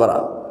কায়েম করা,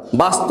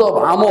 বাস্তব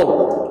আমল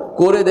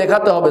করে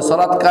দেখাতে হবে,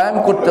 সালাত কায়েম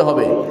করতে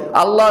হবে।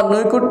 আল্লাহর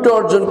নৈকট্য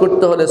অর্জন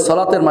করতে হলে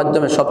সালাতের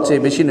মাধ্যমে সবচেয়ে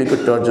বেশি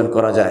নৈকট্য অর্জন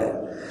করা যায়।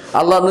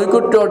 আল্লাহর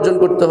নৈকট্য অর্জন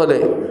করতে হলে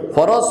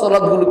ফরজ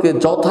সালাতগুলোকে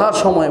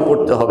যথাসময়ে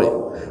পড়তে হবে।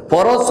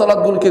 ফরজ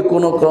সালাতগুলোকে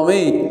কোনো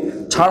ক্রমেই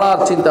ছাড়ার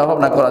চিন্তা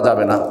ভাবনা করা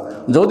যাবে না।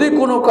 যদি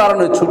কোনো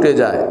কারণে ছুটে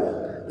যায়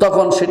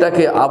তখন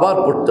সেটাকে আবার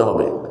পড়তে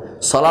হবে।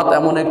 সালাত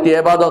এমন একটি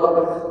ইবাদত,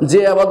 যে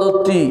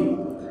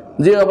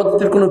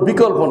ইবাদতটির কোনো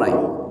বিকল্প নাই।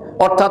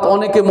 অর্থাৎ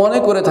অনেকে মনে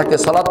করে থাকে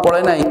সালাত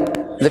পড়ে নাই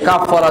যে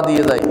কাফারা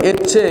দিয়ে যায়, এর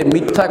চেয়ে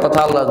মিথ্যা কথা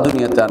আল্লাহর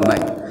দুনিয়াতে আর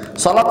নাই।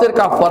 সালাতের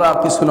কাফারা আর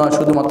কিছু নয়,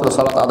 শুধুমাত্র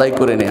সালাত আদায়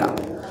করে নেওয়া।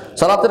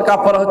 সালাতের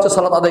কাফারা হচ্ছে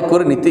সালাত আদায়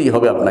করে নিতেই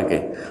হবে আপনাকে,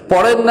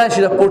 পড়েন নাই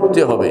সেটা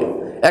পড়তে হবে।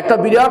 একটা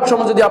বিরাট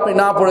সময় যদি আপনি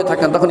না পড়ে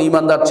থাকেন তখন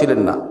ইমানদার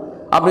ছিলেন না,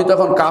 আপনি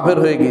তখন কাফের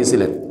হয়ে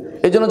গিয়েছিলেন।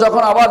 এই জন্য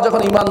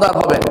যখন ইমানদার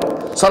হবেন,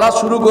 সালাত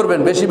শুরু করবেন,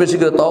 বেশি বেশি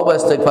করে তওবা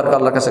ইস্তেগফার করে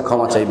আল্লাহর কাছে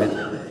ক্ষমা চাইবেন।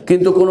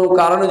 কিন্তু কোনো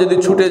কারণে যদি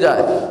ছুটে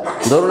যায়,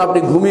 ধরুন আপনি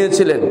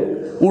ঘুমিয়েছিলেন,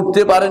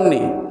 উঠতে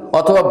পারেননি,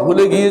 অথবা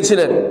ভুলে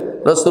গিয়েছিলেন,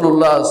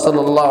 রাসূলুল্লাহ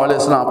সাল্লাল্লাহু আলাইহি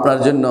ওয়াসাল্লাম আপনার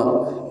জন্য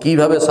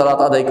কিভাবে সালাত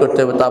আদায় করতে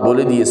হবে তা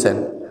বলে দিয়েছেন।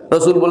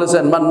 রাসূল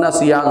বলেছেন, মান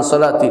নাসিয়া আন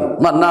সালাতিন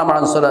মান নামা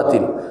আন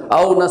সালাতিন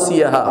আও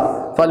নাসিয়াহা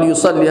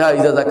ফালিয়ুসাল্লিহা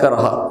ইযা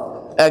যাকারহা।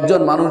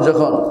 একজন মানুষ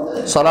যখন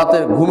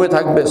সালাতের ঘুমে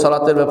থাকবে,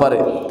 সালাতের ব্যাপারে,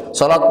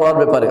 সালাত পড়ার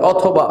ব্যাপারে,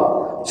 অথবা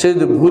সে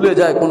যদি ভুলে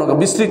যায়, কোনো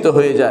বিস্তৃত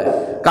হয়ে যায়,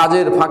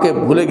 কাজের ফাঁকে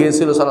ভুলে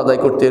গিয়েছিল সালাত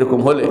আদায় করতে, এরকম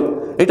হলে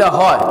এটা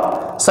হয়।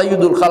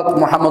 সাইয়্যিদুল খালক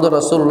মুহাম্মদ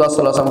রাসূলুল্লাহ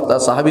সাল্লাল্লাহু আলাইহি ওয়াসাল্লাম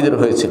তার সাহাবীদের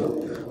হয়েছিল,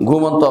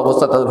 ঘুমন্ত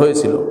অবস্থা তাদের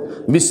হয়েছিল,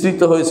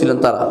 বিস্তৃত হয়েছিলেন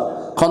তারা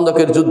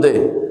খন্দকের যুদ্ধে।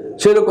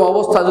 সেরকম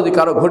অবস্থা যদি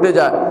কারো ঘটে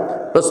যায়,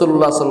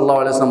 রাসূলুল্লাহ সাল্লাল্লাহু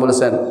আলাইহি ওয়াসাল্লাম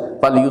বলেছেন,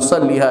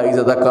 ফালিয়ুসাল্লিহা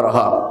ইযা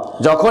যাকারহা,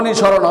 যখনই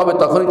স্মরণ হবে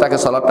তখনই তাকে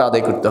সালাতটা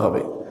আদায় করতে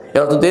হবে।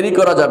 এরা তো দেরি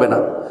করা যাবে না,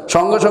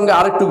 সঙ্গে সঙ্গে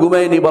আরেকটু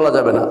ঘুমিয়ে নিয়ে বলা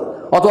যাবে না,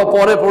 অথবা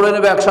পরে পড়ে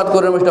নেবে একসাথ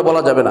করে নেবে, সেটা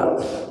বলা যাবে না।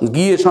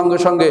 গিয়ে সঙ্গে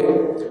সঙ্গে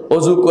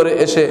অজু করে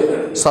এসে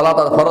সালাত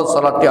আর ফরজ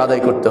সালাতটি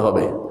আদায় করতে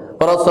হবে।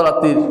 ফরজ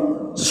সালাতটির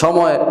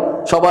সময়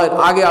সবাই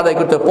আগে আদায়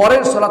করতে হবে,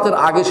 পরের সালাতের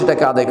আগে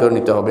সেটাকে আদায় করে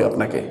নিতে হবে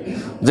আপনাকে।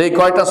 যেই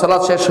কয়টা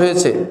সালাত শেষ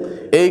হয়েছে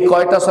এই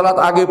কয়টা সালাত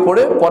আগে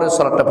পড়ে পরের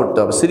সালাতটা পড়তে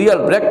হবে, সিরিয়াল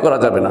ব্রেক করা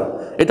যাবে না,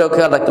 এটাও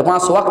খেয়াল রাখতে।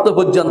 5 ওয়াক্ত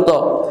পর্যন্ত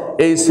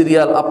এই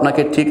সিরিয়াল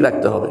আপনাকে ঠিক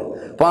রাখতে হবে।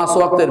 5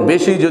 ওয়াক্তের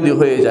বেশি যদি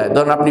হয়ে যায়,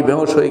 ধরেন আপনি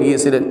বেহুশ হয়ে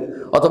গিয়েছিলেন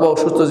অথবা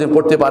অসুস্থ যে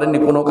পড়তে পারেননি,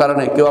 কোনো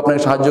কারণে কেউ আপনাকে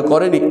সাহায্য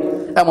করেনি,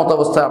 এমত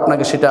অবস্থায়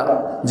আপনাকে সেটা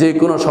যে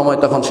কোনো সময়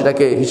তখন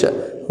সেটাকে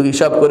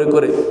হিসাব করে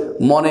করে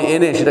মনে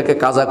এনে সেটাকে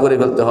কাজা করে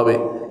ফেলতে হবে।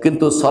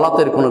 কিন্তু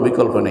সালাতের কোনো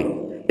বিকল্প নেই।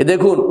 এ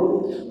দেখুন,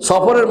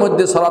 সফরের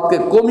মধ্যে সালাতকে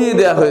কমিয়ে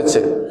দেওয়া হয়েছে,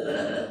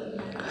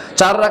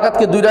 4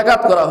 রাকাতকে 2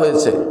 রাকাত করা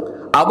হয়েছে।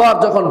 আবার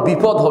যখন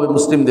বিপদ হবে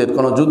মুসলিমদের,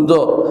 কোনো যুদ্ধ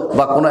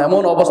বা কোনো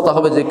এমন অবস্থা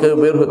হবে যে কেউ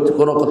বের হতে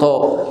কোনো কোথাও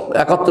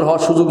একত্র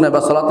হওয়ার সুযোগ নেই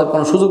বা সালাতের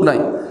কোনো সুযোগ নাই,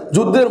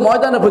 যুদ্ধের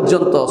ময়দানে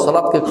পর্যন্ত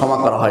সালাতকে ক্ষমা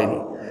করা হয়নি।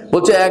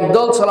 বলছে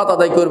একদল সালাত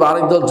আদায় করবে,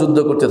 আরেক দল যুদ্ধ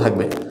করতে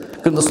থাকবে,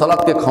 কিন্তু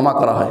সালাতকে ক্ষমা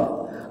করা হয়নি।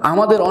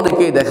 আমাদের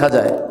অনেকেই দেখা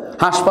যায়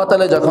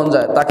হাসপাতালে যখন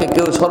যায় তাকে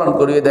কেউ স্মরণ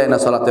করিয়ে দেয় না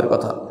সালাতের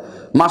কথা।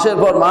 মাসের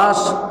পর মাস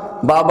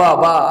বাবা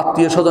বা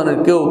আত্মীয় স্বজনের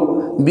কেউ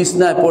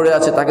বিছনায় পড়ে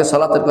আছে, তাকে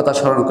সালাতের কথা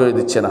স্মরণ করে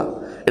দিচ্ছে না।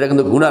 এটা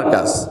কিন্তু গুনার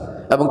কাজ,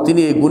 এবং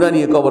তিনি এই গুনাহ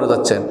নিয়ে কবরে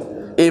যাচ্ছেন।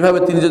 এইভাবে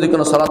তিনি যদি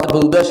কোনো সালাতের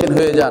প্রতি উদাসীন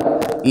হয়ে যান,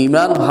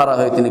 ঈমান হারা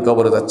হয়ে তিনি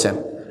কবরে যাচ্ছেন।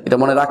 এটা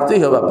মনে রাখতেই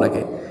হবে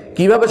আপনাকে।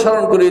 কিভাবে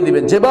স্মরণ করিয়ে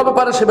দিবেন? যেভাবে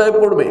পারে সেভাবে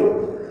পড়বে,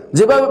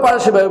 যেভাবে পারে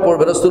সেভাবে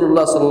পড়বে।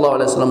 রাসূলুল্লাহ সাল্লাল্লাহু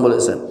আলাইহি ওয়াসাল্লাম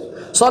বলেছেন,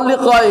 সল্লি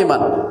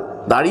কায়িমান,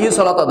 দাঁড়িয়ে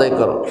সালাত আদায়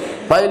করো।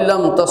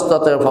 ফাইল্লাম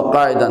তাস্তাতি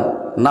ফাকাইদান,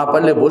 না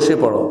পারলে বসে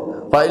পড়ো।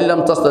 ফাইল্লাম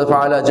তাস্তাতি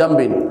ফাআলা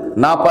জামবিন,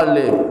 না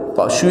পারলে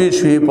শুয়ে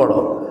শুয়ে পড়ো।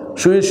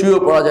 শুয়ে শুয়েও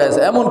পড়া যায়।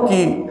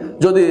 এমনকি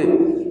যদি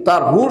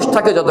তার হুঁশ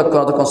থাকে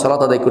যতক্ষণ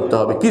সালাত আদায় করতে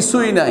হবে।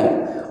 কিছুই নাই,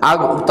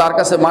 তার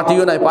কাছে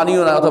মাটিও নাই,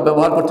 পানিও নাই, অথবা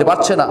ব্যবহার করতে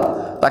পারছে না,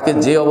 তাকে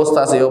যে অবস্থা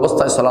আছে এই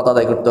অবস্থায় সালাত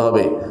আদায় করতে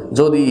হবে।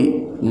 যদি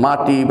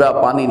মাটি বা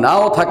পানি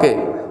নাও থাকে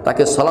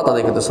তাকে সালাত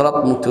আদায় করতে, সালাত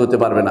মুক্তি হতে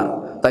পারবে না।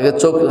 তাকে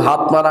চোখ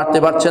হাত পা নাড়তে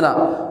পারছে না,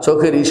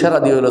 চোখের ইশারা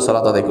দিয়ে হলেও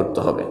সালাত আদায় করতে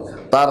হবে।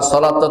 তার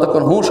সালাত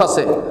যতক্ষণ হুঁশ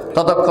আছে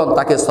ততক্ষণ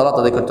তাকে সালাত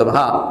আদায় করতে হবে।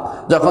 হ্যাঁ,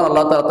 যখন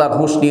আল্লাহ তাআলা তার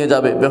হুঁশ নিয়ে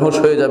যাবে, বেহুশ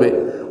হয়ে যাবে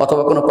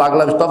অথবা কোনো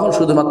পাগলামি, তখন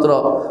শুধুমাত্র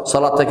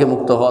সালাত থেকে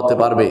মুক্ত হতে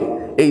পারবে।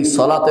 এই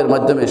সালাতের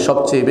মাধ্যমে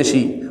সবচেয়ে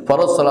বেশি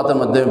ফরজ সালাতের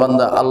মাধ্যমে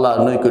বান্দা আল্লাহর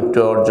নৈকট্য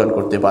অর্জন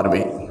করতে পারবে।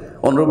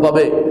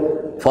 অনুরূপভাবে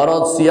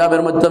ফরজ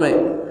সিয়ামের মাধ্যমে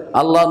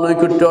আল্লাহর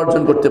নৈকট্য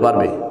অর্জন করতে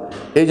পারবে।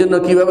 এই জন্য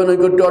কীভাবে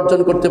নৈকট্য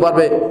অর্জন করতে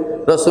পারবে?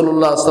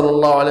 রাসূলুল্লাহ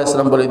সাল্লাল্লাহু আলাইহি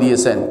ওয়াসাল্লাম বলে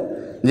দিয়েছেন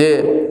যে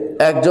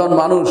একজন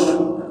মানুষ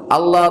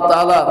আল্লাহ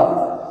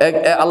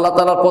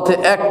তাআলার পথে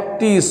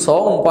একটি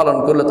সওম পালন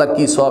করলে তার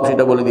কী সওয়াব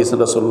সেটা বলে দিয়েছেন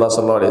রাসূলুল্লাহ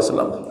সাল্লাল্লাহু আলাইহি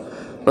ওয়াসাল্লাম।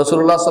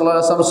 রাসূলুল্লাহ সাল্লাল্লাহু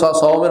আলাইহি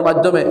ওয়াসাল্লাম সওমের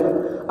মাধ্যমে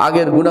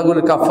আগের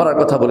গুনাহগুলির কাফফারার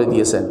কথা বলে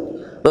দিয়েছেন।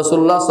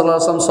 রাসূলুল্লাহ সাল্লাল্লাহু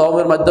আলাইহি ওয়াসাল্লাম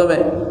সওমের মাধ্যমে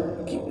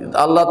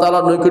আল্লাহ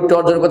তাআলার নৈকট্য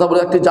অর্জনের কথা বলে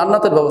একটি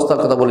জান্নাতের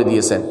ব্যবস্থার কথা বলে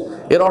দিয়েছেন।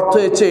 এর অর্থ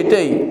হচ্ছে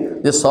এটাই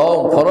যে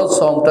ফরজ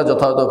সওমটা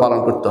যথাযথ পালন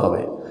করতে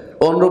হবে।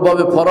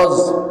 অনুরূপভাবে ফরজ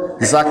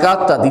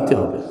যাকাতটা দিতে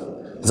হবে।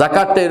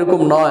 যাকাতটা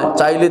এরকম নয়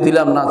চাইলে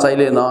দিলাম না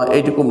চাইলে নয়,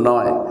 এইরকম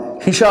নয়,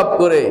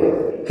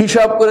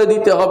 হিসাব করে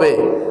দিতে হবে।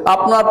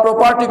 আপনার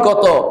প্রপার্টি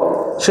কত,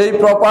 সেই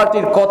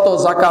প্রপার্টির কত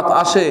যাকাত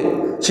আসে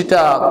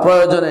সেটা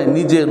প্রয়োজনে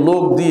নিজে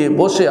লোক দিয়ে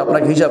বসে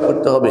আপনাকে হিসাব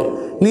করতে হবে।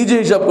 নিজে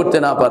হিসাব করতে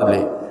না পারলে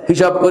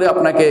হিসাব করে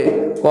আপনাকে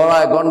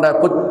কড়ায় গন্ডায়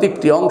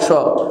প্রত্যেকটি অংশ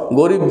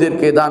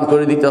গরিবদেরকে দান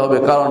করে দিতে হবে।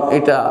 কারণ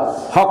এটা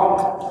হক,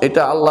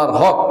 এটা আল্লাহর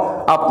হক,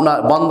 আপনার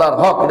বান্দার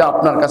হক, এটা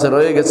আপনার কাছে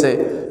রয়ে গেছে।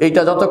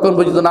 এইটা যতক্ষণ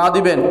পর্যন্ত না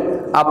দিবেন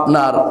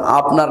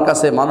আপনার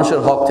কাছে মানুষের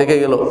হক থেকে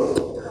গেল।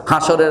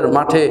 হাসরের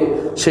মাঠে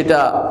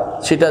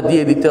সেটা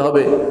দিয়ে দিতে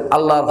হবে।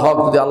 আল্লাহর হক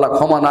যদি আল্লাহ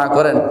ক্ষমা না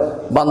করেন,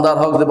 বান্দার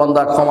হক যদি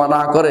বান্দা ক্ষমা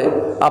না করে,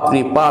 আপনি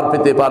পার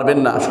পেতে পারবেন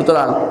না।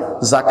 সুতরাং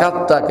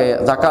যাকাতটাকে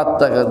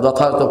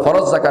যথাযথ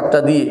ফরজ যাকাতটা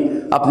দিয়ে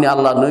আপনি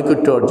আল্লাহর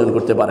নৈকট্য অর্জন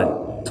করতে পারেন।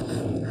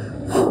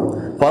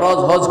 ফরজ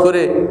হজ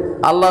করে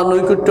আল্লাহর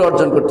নৈকট্য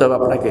অর্জন করতে হবে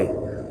আপনাকে।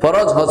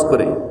 ফরজ হজ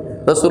করে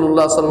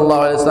রাসূলুল্লাহ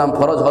সাল্লাল্লাহু আলাইহি ওয়াসাল্লাম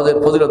ফরজ হজের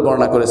ফজিলত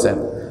বর্ণনা করেছেন,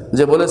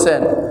 যে বলেছেন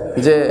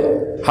যে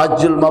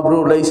হাজ্জুল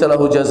মাবরুর লাইসা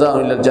লাহু জাযাউন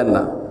ইল্লাল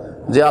জান্নাহ,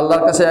 যে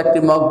আল্লাহর কাছে একটি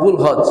মকবুল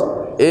হজ,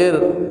 এর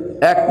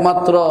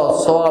একমাত্র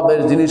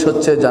সওয়াবের জিনিস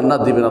হচ্ছে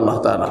জান্নাত দিবেন আল্লাহ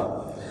তাআলা।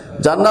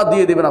 জান্নাত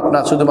দিয়ে দিবেন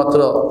আপনার শুধুমাত্র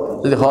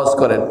যদি হজ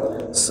করেন।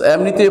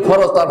 এমনিতেই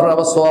ফরজ, তারপর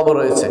আবার সওয়াবও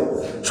রয়েছে।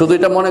 শুধু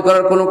এটা মনে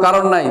করার কোনো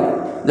কারণ নাই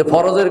যে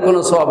ফরজের কোনো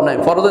সওয়াব নাই।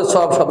 ফরজের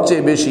সওয়াব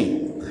সবচেয়ে বেশি,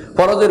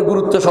 ফরজের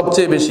গুরুত্ব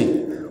সবচেয়ে বেশি।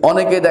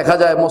 অনেকে দেখা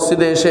যায়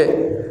মসজিদে এসে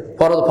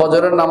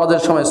ফজরের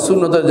নামাজের সময়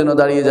সুন্নতের জন্য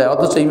দাঁড়িয়ে যায়,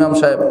 অথচ ইমাম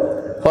সাহেব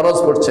ফরজ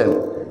পড়ছেন।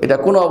 এটা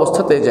কোনো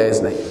অবস্থাতেই জায়েজ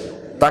নাই।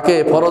 তাকে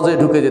ফরজে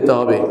ঢুকে যেতে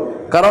হবে,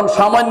 কারণ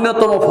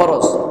সামান্যতম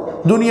ফরজ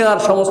দুনিয়ার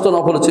সমস্ত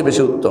নফলের চেয়ে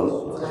বেশি উত্তম।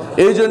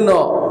 এই জন্য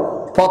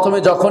প্রথমে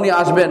যখনই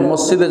আসবেন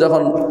মসজিদে,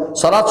 যখন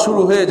সালাত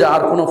শুরু হয়ে যায়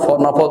আর কোনো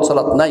নফল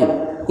সালাত নাই,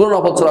 কোনো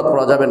নফল সালাত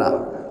পড়া যাবে না।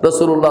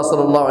 রাসূলুল্লাহ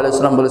সাল্লাল্লাহু আলাইহি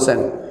ওয়াসাল্লাম বলেছেন,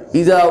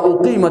 ইজা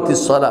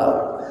উকিমাতিস সালাহ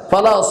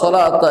ফালা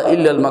সালাতা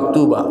ইল্লাল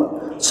মাকতুবা।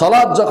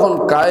 সালাত যখন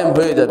কায়েম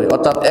হয়ে যাবে,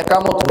 অর্থাৎ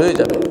একামত হয়ে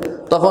যাবে,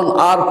 তখন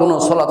আর কোনো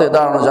সালাতে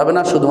দাঁড়ানো যাবে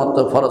না, শুধুমাত্র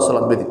ফরজ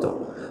সালাত ব্যতীত।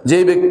 যে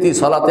ব্যক্তি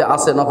সালাতে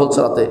আসে নফল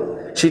সালাতে,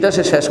 সেটা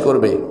সে শেষ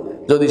করবে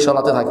যদি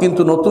সালাতে থাকে,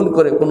 কিন্তু নতুন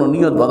করে কোনো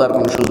নিয়ত বাঁধার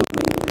কোনো সুযোগ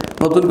নেই।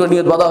 নতুন করে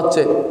নিয়ত বাঁধা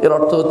হচ্ছে, এর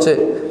অর্থ হচ্ছে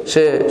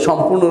সে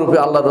সম্পূর্ণরূপে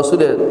আল্লাহ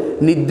রসুলের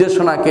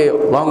নির্দেশনাকে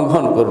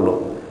লঙ্ঘন করলো।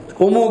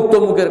 অমুক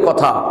তমুকের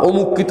কথা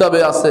অমুক কিতাবে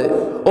আছে,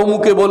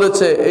 অমুকে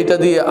বলেছে, এটা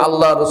দিয়ে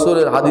আল্লাহ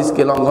রসুলের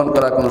হাদিসকে লঙ্ঘন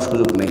করার কোনো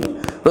সুযোগ নেই।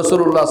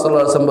 রাসূলুল্লাহ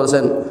সাল্লাল্লাহু আলাইহি ওয়াসাল্লাম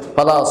বলেছেন,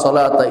 ফালা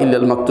সালাতা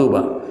ইল্লাল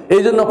মাকতুবা।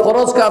 এই জন্য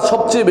ফরজ কাজ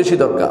সবচেয়ে বেশি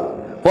দরকার,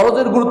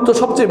 ফরজের গুরুত্ব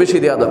সবচেয়ে বেশি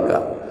দেওয়া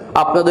দরকার।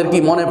 আপনাদের কি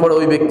মনে পড়ে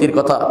ওই ব্যক্তির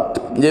কথা,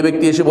 যে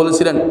ব্যক্তি এসে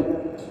বলেছিলেন,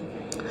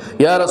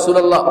 ইয়া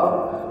রাসূলুল্লাহ,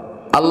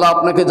 আল্লাহ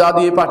আপনাকে যা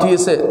দিয়ে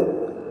পাঠিয়েছে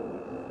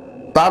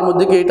তার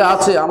মধ্যে কি এটা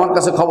আছে? আমার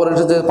কাছে খবর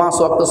এসেছে 5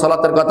 ওয়াক্ত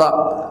সালাতের কথা।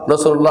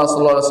 রাসূলুল্লাহ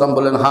সাল্লাল্লাহু আলাইহি ওয়াসাল্লাম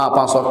বললেন, হ্যাঁ,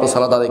 5 ওয়াক্ত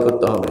সালাত আদায়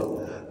করতে হবে।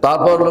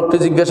 তারপর লোকটি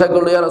জিজ্ঞাসা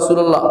করলো, ইয়া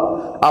রাসূলুল্লাহ,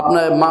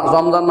 আপনার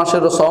রমজান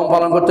মাসের সওম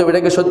পালন করতে হবে,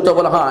 এটা কি সত্য?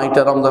 বলে, হ্যাঁ,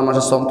 এটা রমজান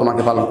মাসের সওম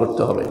তোমাকে পালন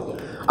করতে হবে।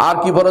 আর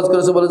কি ফরজ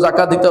করেছে? বলে,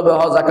 যাকাত দিতে হবে।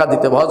 যাকাত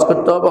দিতে হবে। হজ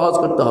করতে হবে। হজ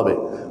করতে হবে।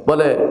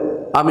 বলে,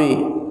 আমি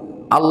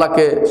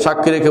আল্লাহকে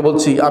সাক্ষী রেখে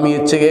বলছি, আমি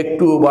এর থেকে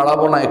একটু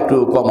বাড়াবো না, একটু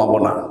কমাবো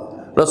না।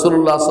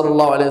 রাসূলুল্লাহ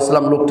সাল্লাল্লাহু আলাইহি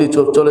ওয়াসাল্লাম লোকটি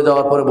চলে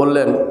যাওয়ার পরে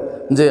বললেন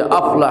যে,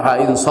 আফলাহা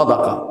ইন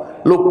সাদাকা।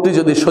 লোকটি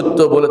যদি সত্য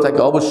বলে থাকে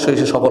অবশ্যই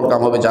সে সফল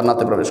কাম হবে,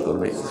 জান্নাতে প্রবেশ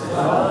করবে।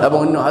 এবং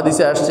অন্য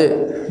হাদিসে আসছে,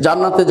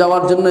 জান্নাতে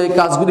যাওয়ার জন্য এই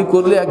কাজগুলি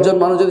করলে একজন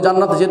মানুষ যদি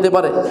জান্নাতে যেতে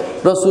পারে,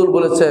 রাসূল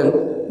বলেছেন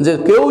যে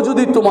কেউ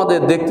যদি তোমাদের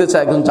দেখতে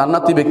চায় একজন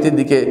জান্নাতি ব্যক্তির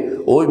দিকে,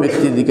 ওই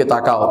ব্যক্তির দিকে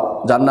তাকাও,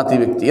 জান্নাতি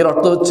ব্যক্তি। এর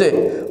অর্থ হচ্ছে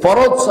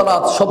ফরজ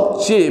সালাত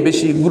সবচেয়ে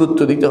বেশি গুরুত্ব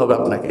দিতে হবে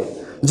আপনাকে,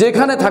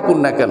 যেখানে থাকুন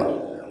না কেন।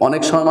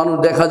 অনেক সময় মানুষ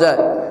দেখা যায়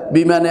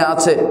বিমানে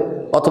আছে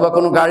অথবা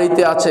কোনো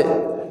গাড়িতে আছে,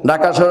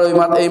 ঢাকা শহরে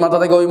এই মাথা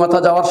থেকে ওই মাথা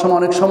যাওয়ার সময়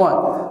অনেক সময়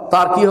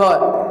তার কি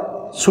হয়,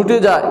 ছুটে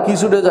যায়। কি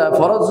ছুটে যায়?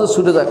 ফরজ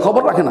ছুটে যায়,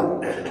 খবর রাখে না,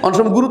 অনেক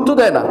সময় গুরুত্ব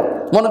দেয় না,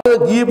 মনে করে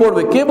গিয়ে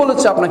পড়বে। কে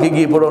বলেছে আপনাকে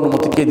গিয়ে পড়ার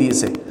অনুমতি? কে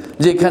দিয়েছে?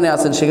 যেখানে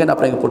আছেন সেখানে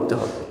আপনাকে পড়তে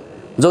হবে।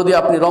 যদি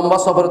আপনি লম্বা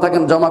সফরে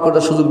থাকেন, জমা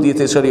করার সুযোগ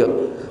দিয়েছে শরীয়ত,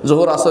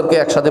 জোহর আসরকে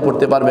একসাথে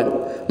পড়তে পারবেন,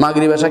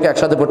 মাগরিব এশাকে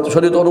একসাথে পড়তে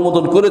শরীয়ত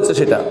অনুমোদন করেছে,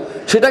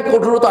 সেটাকে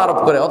কঠোরতা আরোপ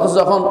করে। অথচ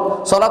যখন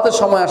সালাতের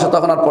সময় আসে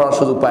তখন আর পড়ার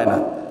সুযোগ পায় না।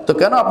 তো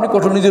কেন আপনি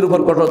নিজের উপর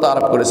কঠোরতা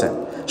আরোপ করেছেন?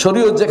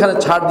 শরীয়ত যেখানে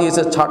ছাড়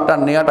দিয়েছে, ছাড়টা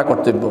নেওয়াটা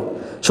কর্তব্য।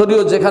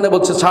 শরীয়ত যেখানে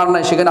বলছে ছাড়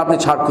নাই, সেখানে আপনি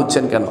ছাড়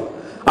খুঁজছেন কেন?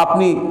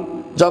 আপনি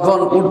যখন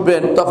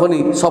উঠবেন তখনই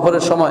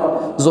সফরের সময়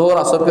জোহর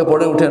আসরকে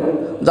পড়ে উঠেন,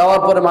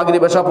 যাওয়ার পরে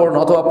মাগরিব এশা পড়ুন,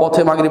 অথবা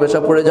পথে মাগরিব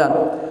এশা পড়ে যান,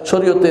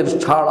 শরীয়তের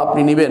ছাড়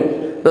আপনি নেবেন।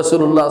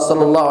 রাসূলুল্লাহ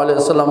সাল্লাল্লাহু আলাইহি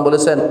ওয়াসাল্লাম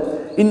বলেছেন,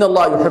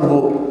 ইন্নাল্লাহা ইউহিব্বু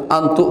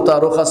আন তু'তা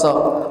রুখাসা।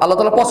 আল্লাহ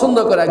তাআলা পছন্দ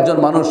করে একজন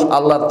মানুষ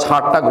আল্লাহর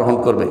ছাড়টা গ্রহণ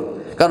করবে।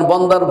 কারণ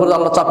বান্দার উপরে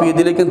আল্লাহ চাপিয়ে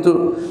দিলে কিন্তু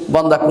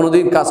বান্দা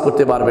কোনোদিন কাজ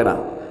করতে পারবে না।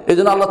 এই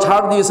জন্য আল্লাহ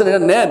ছাড় দিয়েছেন,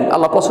 এটা নেন,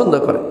 আল্লাহ পছন্দ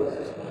করে।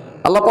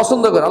 আল্লাহ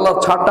পছন্দ করে, আল্লাহর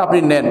ছাড়টা আপনি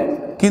নেন।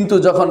 কিন্তু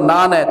যখন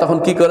না নেয় তখন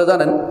কি করে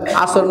জানেন?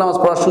 আসর নামাজ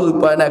পড়ার সুযোগ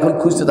পায় না, এখন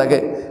খুঁজতে থাকে,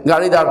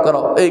 গাড়ি দাঁড়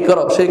করো, এই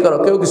করো, সেই করো,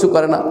 কেউ কিছু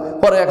করে না।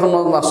 পরে এখন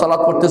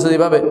সালাত পড়তেছে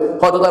যেভাবে,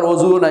 হয়তো তার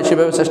অজুও নাই,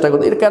 সেভাবে চেষ্টা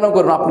করতে। এটা কেন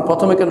করেন? আপনি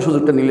প্রথমে কেন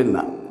সুযোগটা নিলেন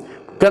না?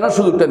 কেন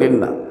সুযোগটা নিলেন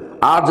না?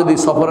 আর যদি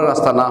সফরের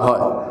রাস্তা না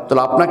হয়,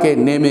 তাহলে আপনাকে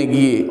নেমে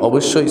গিয়ে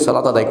অবশ্যই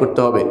সালাত আদায় করতে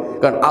হবে।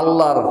 কারণ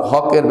আল্লাহর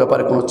হকের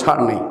ব্যাপারে কোনো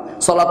ছাড় নেই,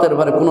 সালাতের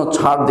ব্যাপারে কোনো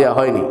ছাড় দেওয়া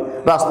হয়নি।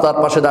 রাস্তার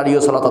পাশে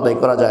দাঁড়িয়েও সালাত আদায়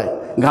করা যায়,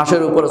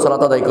 ঘাসের উপরে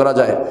সালাত আদায় করা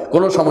যায়,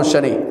 কোনো সমস্যা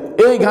নেই।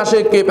 এই ঘাসে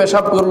কে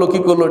পেশাব করলো কি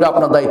করলো এটা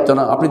আপনার দায়িত্ব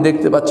না। আপনি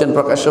দেখতে পাচ্ছেন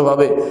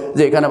প্রকাশ্যভাবে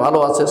যে এখানে ভালো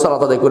আছে,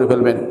 সালাত আদায় করে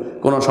ফেলবেন,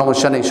 কোনো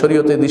সমস্যা নেই।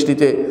 শরীয়তের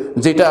দৃষ্টিতে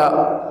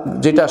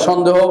যেটা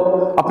সন্দেহ,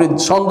 আপনি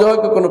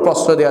সন্দেহকে কোনো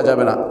প্রশ্রয় দেওয়া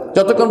যাবে না।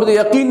 যতক্ষণ পর্যন্ত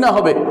ইয়াকিন না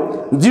হবে,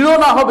 দৃঢ়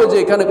না হবে যে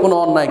এখানে কোনো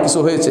অন্যায় কিছু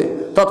হয়েছে,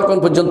 ততক্ষণ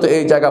পর্যন্ত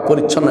এই জায়গা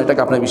পরিচ্ছন্ন,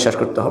 এটাকে আপনাকে বিশ্বাস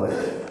করতে হবে।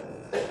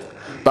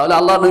 তাহলে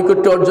আল্লাহর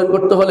নৈকট্য অর্জন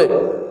করতে হলে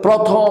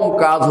প্রথম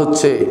কাজ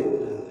হচ্ছে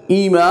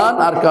ঈমান।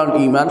 আর কারণ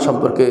ঈমান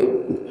সম্পর্কে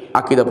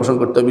আকীদা পোষণ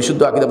করতে হবে,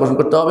 বিশুদ্ধ আকীদা পোষণ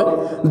করতে হবে।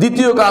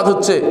 দ্বিতীয় কাজ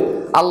হচ্ছে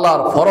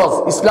আল্লাহর ফরজ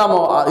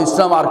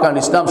ইসলাম আর কারণ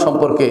ইসলাম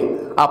সম্পর্কে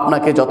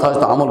আপনাকে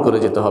যথাযথ আমল করে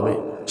যেতে হবে।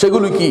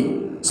 সেগুলি কি?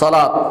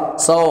 সালাত,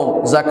 সাওম,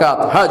 যাকাত,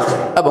 হজ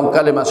এবং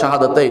কালেমা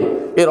শাহাদাতাইন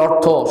এর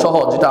অর্থ সহ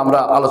যেটা আমরা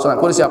আলোচনা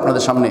করেছি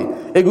আপনাদের সামনে,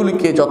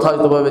 এগুলিকে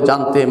যথাযথভাবে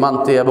জানতে,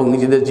 মানতে এবং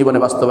নিজেদের জীবনে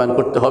বাস্তবায়ন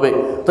করতে হবে।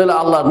 তাহলে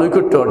আল্লাহর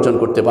নৈকট্য অর্জন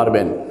করতে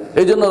পারবেন।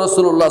 এই জন্য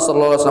রাসূলুল্লাহ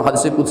সাল্লাল্লাহু আলাইহি ওয়াসাল্লাম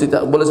হাদিসে কুদসিতে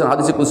বলেছেন,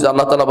 হাদিসে কুদসি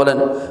আল্লাহ তাআলা বলেন,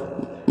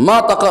 মা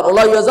তাকার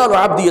ওলা ইয়াজালু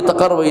আবদি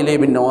ইয়াতাকাররাবু ইলাইহি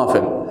বিন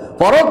নওয়াফিল।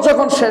 ফরজ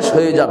যখন শেষ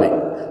হয়ে যাবে,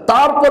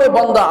 তারপরে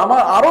বান্দা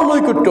আমার আরো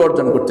নৈকট্য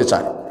অর্জন করতে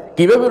চায়,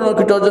 কিভাবে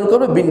নৈকট্য অর্জন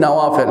করবে? বিন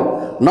নওয়াফিল,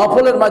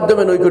 নফলের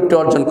মাধ্যমে নৈকট্য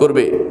অর্জন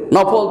করবে।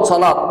 নফল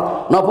সালাত,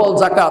 নফল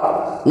যাকাত,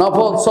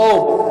 নফল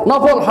সওম,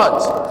 নফল হজ,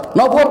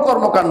 নফল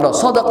কর্মকাণ্ড,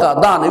 সাদাকা,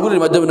 দান,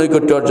 এগুলির মাধ্যমে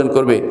নৈকট্য অর্জন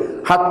করবে।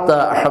 হাত্তা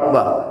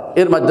আহাব্বা,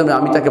 এর মাধ্যমে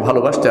আমি তাকে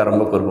ভালোবাসতে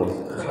আরম্ভ করব।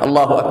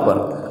 আল্লাহু আকবার।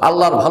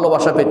 আল্লাহর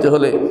ভালোবাসা পেতে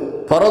হলে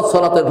ফরজ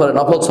সালাতের পরে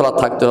নফল সালাত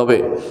থাকতে হবে,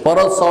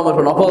 ফরজ সওমের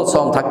পরে নফল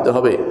সওম থাকতে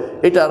হবে।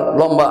 এটার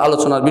লম্বা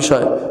আলোচনার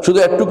বিষয়, শুধু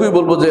একটুকুই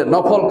বলবো যে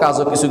নফল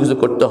কাজও কিছু কিছু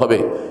করতে হবে।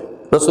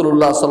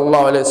 রাসূলুল্লাহ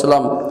সাল্লাল্লাহু আলাইহি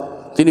সাল্লাম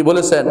তিনি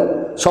বলেছেন,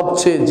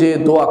 সবচেয়ে যে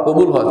দোয়া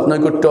কবুল হয়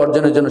নৈকট্য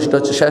অর্জনের জন্য, সেটা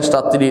হচ্ছে শেষ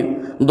রাত্রির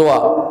দোয়া।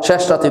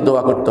 শেষ রাত্রির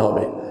দোয়া করতে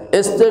হবে,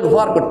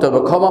 ইস্তেগফার করতে হবে,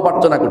 ক্ষমা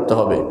প্রার্থনা করতে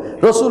হবে।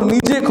 রাসূল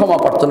নিজে ক্ষমা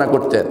প্রার্থনা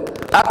করতেন,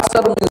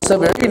 আকসার মিন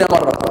 70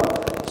 মাররা,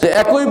 যে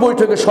একই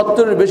বৈঠকে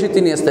 70-এর বেশি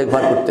তিনি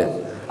ইস্তেগফার করতেন।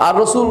 আর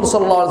রাসূল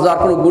সাল্লাল্লাহু আলাইহি ওয়াসাল্লাম, যার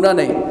কোনো গুনাহ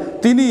নেই,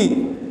 তিনি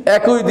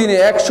একই দিনে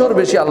 100-র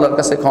বেশি আল্লাহর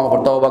কাছে ক্ষমা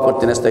তওবা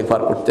করতেন,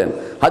 ইস্তেগফার করতেন।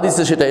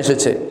 হাদিসে সেটা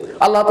এসেছে।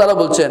 আল্লাহ তাআলা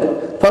বলছেন,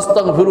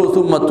 ফাস্তাগফিরু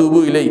সুম্মা তুবু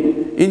ইলাই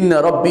ইন্না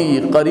রাব্বি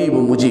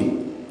করিবুম মুজিব।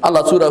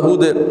 আল্লাহ সূরা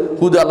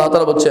হুদে আল্লাহ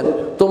তাআলা বলছেন,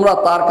 তোমরা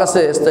তার কাছে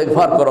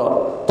ইস্তেগফার করো,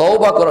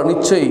 তওবা করো,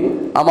 নিশ্চয়ই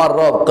আমার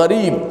রব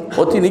করিব,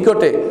 অতি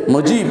নিকটে,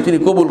 মুজিব, তিনি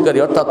কবুলকারী।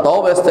 অর্থাৎ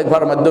তওবা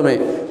ইস্তেগফারের মাধ্যমে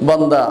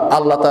বান্দা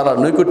আল্লাহ তাআলার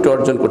নৈকট্য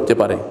অর্জন করতে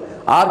পারে।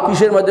 আর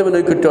কিসের মাধ্যমে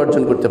নৈকট্য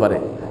অর্জন করতে পারে?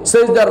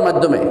 সেজদার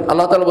মাধ্যমে।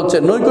 আল্লাহ তাআলা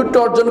বলছেন, নৈকট্য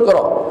অর্জন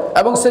করো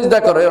এবং সেজদা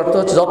করো। এর অর্থ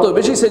হচ্ছে যত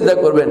বেশি সেজদা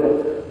করবেন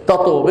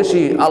তত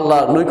বেশি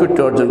আল্লাহর নৈকট্য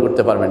অর্জন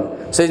করতে পারবেন।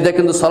 সেজদা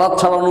কিন্তু সালাত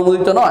ছাড়া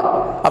অনুমোদিত নয়।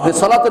 আপনি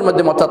সালাতের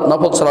মাধ্যমে, অর্থাৎ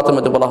নফল সালাতের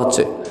মধ্যে বলা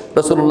হচ্ছে।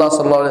 রাসূলুল্লাহ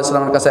সাল্লাল্লাহু আলাইহি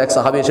ওয়াসাল্লামের কাছে এক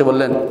সাহাবী এসে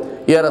বললেন,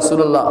 ইয়া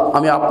রাসূলুল্লাহ,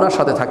 আমি আপনার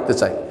সাথে থাকতে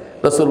চাই।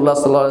 রাসূলুল্লাহ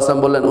সাল্লাল্লাহু আলাইহি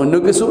ওয়াসাল্লাম বললেন, অন্য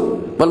কিছু?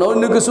 বললেন,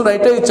 অন্য কিছু না,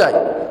 এটাই চাই।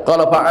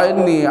 ক্বালা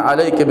ফাআইনি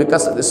আলাইকা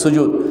বিকাসরাতিস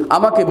সুজুদ,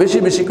 আমাকে বেশি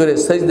বেশি করে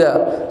সেজদা,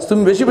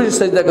 তুমি বেশি বেশি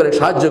সেজদা করে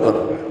সাহায্য করো।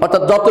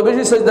 অর্থাৎ যত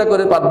বেশি সেজদা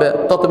করে পারবে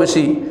তত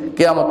বেশি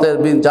কিয়ামতের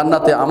দিন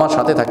জান্নাতে আমার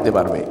সাথে থাকতে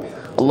পারবে।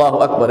 আল্লাহু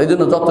আকবার। এই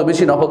জন্য যত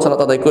বেশি নফল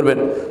সালাত আদায় করবেন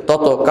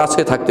তত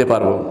কাছে থাকতে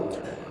পারবো।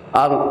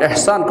 আর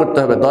ইহসান করতে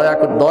হবে,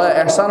 দয়া।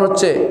 ইহসান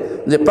হচ্ছে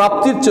যে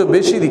প্রাপ্তির চেয়ে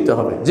বেশি দিতে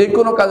হবে। যে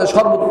কোনো কাজে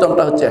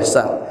সর্বোত্তমটা হচ্ছে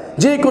ইহসান।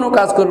 যে কোনো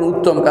কাজ করুন,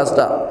 উত্তম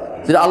কাজটা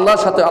যেটা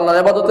আল্লাহর সাথে, আল্লাহর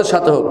ইবাদতের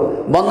সাথে হোক,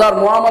 বান্দার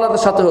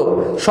মুআমালাতের সাথে হোক,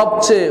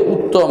 সবচেয়ে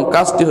উত্তম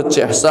কাজটি হচ্ছে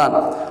ইহসান।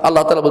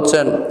 আল্লাহ তাআলা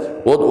বলছেন,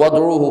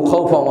 ওয়াদউহু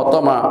খাউফান ওয়া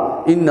তামা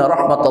ইন্না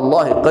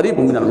রাহমাতাল্লাহি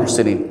করিবুম মিনাল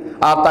মুহসিনিন।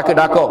 আর তাকে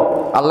ডাকো,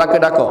 আল্লাহকে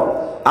ডাকো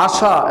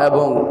আশা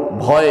এবং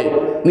ভয়ে,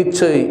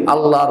 নিশ্চয়ই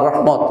আল্লাহর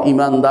রহমত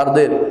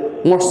ইমানদারদের,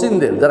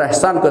 মুহসিনদের, যারা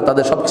ইহসান করে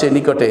তাদের সবচেয়ে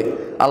নিকটে,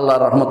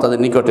 আল্লাহর রহমত তাদের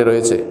নিকটে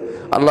রয়েছে।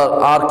 আল্লাহ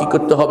আর কি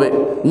করতে হবে?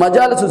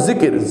 মাজালিসু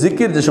জিকির,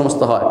 জিকির যে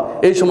সমস্ত হয়,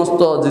 এই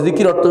সমস্ত যে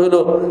জিকির অর্থ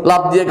হলো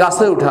লাভ দিয়ে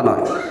গাছে উঠা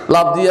নয়,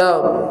 লাভ দিয়া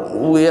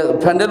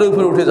ফ্যান্ডেলের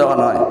উপরে উঠে যাওয়া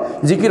নয়।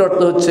 জিকির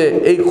অর্থ হচ্ছে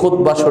এই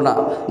খুতবা শোনা,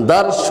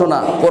 দার্স শোনা,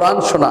 কোরআন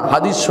শোনা,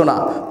 হাদিস শোনা,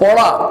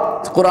 পড়া,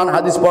 কোরআন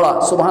হাদিস পড়া,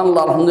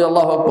 সুবহানাল্লাহ, আলহামদুলিল্লাহ,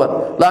 আল্লাহু আকবার,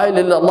 লা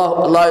ইলাহা ইল্লাল্লাহ,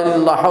 লা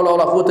ইলাহা হাওলা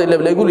ওয়ালা কুওয়াতা ইল্লা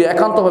বিল্লাহ, এগুলি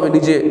একান্তভাবে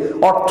নিজে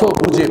অর্থ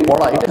বুঝে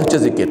পড়া, এটা হচ্ছে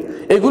জিকির।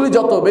 এগুলি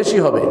যত বেশি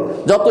হবে,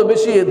 যত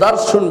বেশি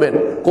দার্স শুনবেন,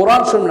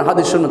 কোরআন শুনবেন,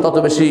 হাদিস শুনবেন, তত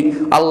বেশি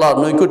আল্লাহর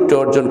নৈকট্য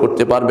অর্জন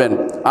করতে পারবেন।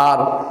 আর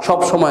সব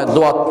সময়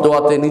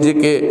দোয়াতে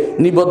নিজেকে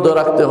নিবদ্ধ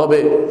রাখতে হবে,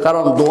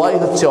 কারণ দোয়াই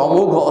হচ্ছে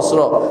অমোঘ অস্ত্র,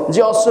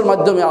 যে অস্ত্রের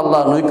মাধ্যমে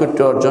আল্লাহর নৈকট্য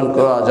অর্জন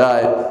করা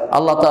যায়।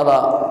 আল্লাহ তাআলা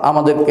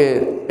আমাদেরকে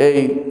এই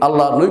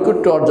আল্লাহর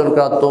নৈকট্য অর্জন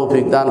করার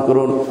তৌফিক দান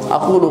করুন।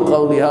 আকুলু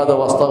কাওলি হাযা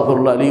ওয়া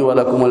আস্তাগফিরুল্লাহ লি ওয়া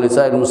লাকুম ওয়া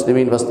লিসাইরিল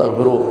মুসলিমিন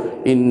ফাস্তাগফিরু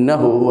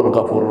ইন্নাহু হুয়াল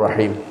গফুরুর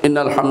রাহিম।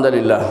 ইন্নাল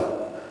হামদালিল্লাহ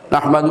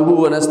নাহমাদুহু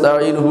ওয়া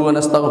নাস্তাঈনুহু ওয়া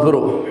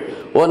নাস্তাগফিরুহু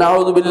ওয়া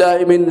নাউযু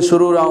বিল্লাহি মিন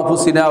শুরুরি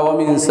আনফুসিনা ওয়া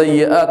মিন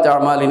সাইয়্যাতি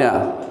আ'মালিনা।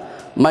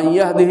 মান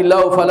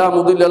ইয়াহদিহিল্লাহু ফালা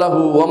মুদিল্লা লাহু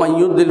ওয়া মান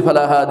ইউদ্লিল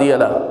ফালা হাদিয়া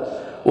লাহু।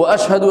 ওয়া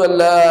আশহাদু আল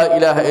লা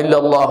ইলাহা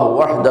ইল্লাল্লাহু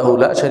ওয়াহদাহু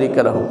লা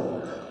শারীকা লাহু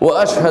ওয়া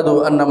আশহাদু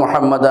আন্না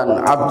মুহাম্মাদান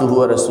আবদুহু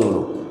ওয়া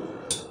রাসূলুহু।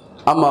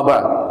 আম্মা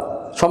বা'দ।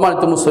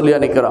 সম্মানিত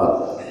মুসল্লিয়ানে কেরাম,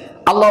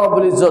 আল্লাহ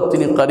রাব্বুল ইজ্জত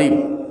তিনি করিব,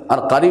 আর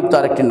করিব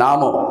তার একটি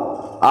নামও।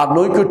 আর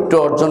নৈকট্য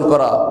অর্জন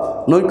করা,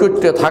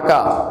 নৈকট্যে থাকা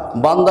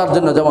বান্দার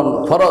জন্য যেমন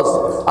ফরজ,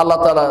 আল্লাহ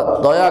তাআলা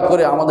দয়া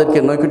করে আমাদেরকে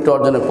নৈকট্য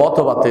অর্জনের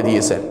পথও বাতলে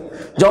দিয়েছেন।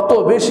 যত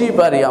বেশি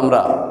পারি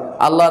আমরা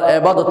আল্লাহর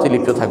ইবাদতে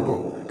লিপ্ত থাকব।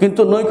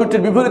 কিন্তু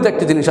নৈকট্যের বিপরীত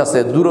একটি জিনিস আছে,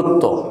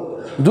 দূরত্ব।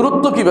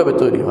 দূরত্ব কিভাবে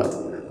তৈরি হয়?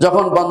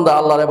 যখন বান্দা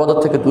আল্লাহর ইবাদত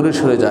থেকে দূরে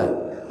সরে যায়,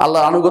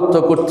 আল্লাহর আনুগত্য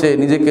করতে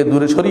নিজেকে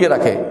দূরে সরিয়ে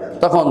রাখে,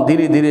 তখন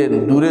ধীরে ধীরে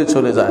দূরে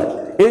চলে যায়।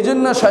 এই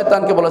জন্য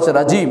শয়তানকে বলা হচ্ছে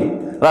রাজিম।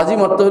 রাজিম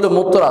অর্থ হলো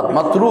মুতরাদ,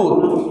 মাতরুদ,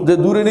 যে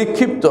দূরে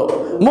নিক্ষিপ্ত।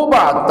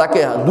 মুবাদ,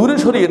 তাকে দূরে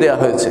সরিয়ে দেওয়া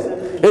হয়েছে।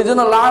 এই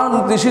জন্য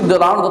লানত নিষিদ্ধ,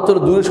 লানত অর্থ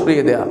হলো দূরে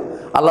সরিয়ে দেওয়া।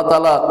 আল্লাহ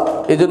তাআলা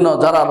এই জন্য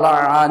যারা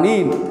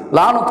লাআনিন,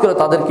 লানত করে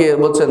তাদেরকে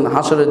বলছেন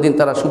হাসরের দিন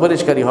তারা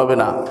সুপারিশকারী হবে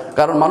না,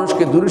 কারণ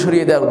মানুষকে দূরে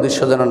সরিয়ে দেওয়ার উদ্দেশ্য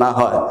যেন না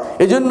হয়।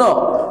 এই জন্য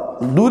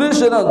দূরে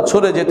যেন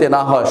সরে যেতে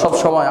না হয়, সব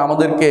সময়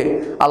আমাদেরকে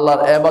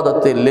আল্লাহর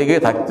ইবাদতে লেগে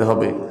থাকতে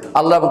হবে।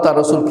 আল্লাহ এবং তার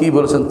রাসূল কী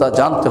বলেছেন তা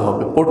জানতে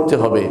হবে, পড়তে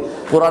হবে,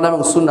 কোরআন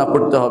এবং সুন্নাহ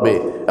পড়তে হবে,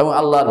 এবং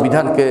আল্লাহর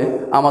বিধানকে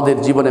আমাদের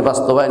জীবনে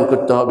বাস্তবায়ন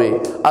করতে হবে।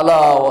 আলা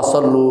ওয়া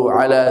সাল্লু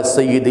আলা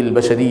সাইয়্যিদিল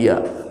বাশারিয়া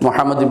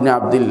মুহাম্মদ ইবনে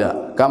আবদুল্লাহ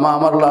كما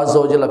أمر الله عز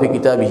وجل في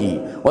كتابه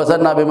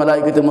وثنى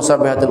بملائكة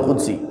المسبحة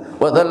القدس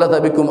وثلث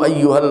بكم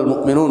أيها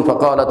المؤمنون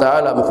فقال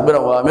تعالى مخبرا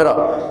وآمرا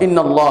إن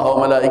الله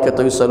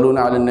وملائكته يصلون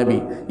على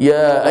النبي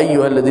يا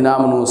أيها الذين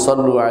آمنوا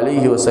صلوا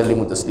عليه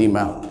وسلموا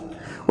تسليما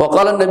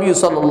وقال النبي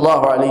صلى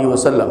الله عليه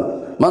وسلم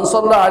من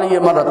صلى عليه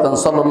مرة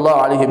صلى الله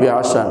عليه بها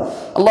عشرا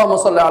اللهم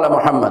صل على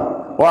محمد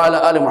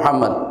وعلى آل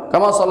محمد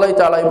كما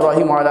صليت على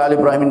إبراهيم وعلى آل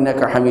إبراهيم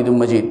إنك حميد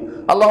مجيد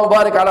اللهم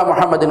بارك على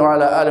محمد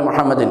وعلى آل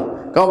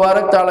محمد كما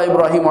باركت على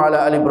إبراهيم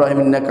وعلى آل إبراهيم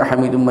إنك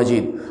حميد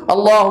مجيد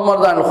اللهم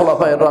ارض عن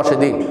الخلفاء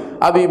الراشدين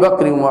أبي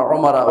بكر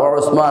وعمر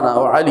وعثمان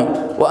وعلي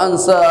وأن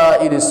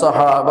سائر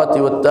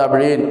الصحابة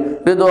والتابعين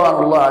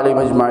رضوان الله عليهم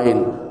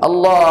أجمعين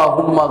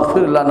اللهم اغفر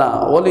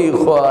لنا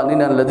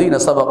ولإخواننا الذين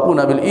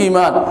سبقونا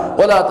بالإيمان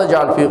ولا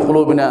تجعل في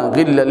قلوبنا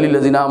غلا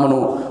للذين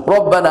آمنوا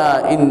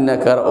ربنا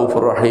إنك رؤوف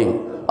رحيم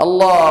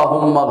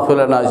اللهم اغفر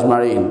لنا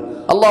أجمعين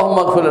اللهم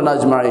اغفر لنا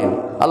أجمعين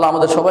আল্লাহ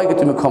আমাদের সবাইকে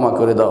তুমি ক্ষমা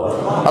করে দাও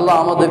আল্লাহ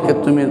আমাদেরকে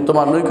তুমি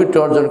তোমার নৈকট্য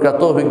অর্জন করার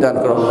তৌফিক দান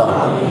করো আল্লাহ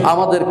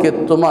আমাদেরকে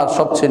তোমার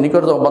সবচেয়ে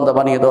নিকটতম বান্দা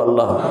বানিয়ে দাও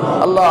আল্লাহ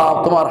আল্লাহ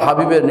তোমার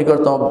হাবিবের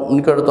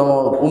নিকটতম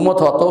উম্মত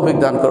হওয়ার তৌফিক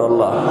দান করো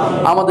আল্লাহ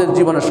আমাদের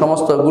জীবনের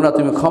সমস্ত গুনাহ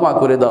তুমি ক্ষমা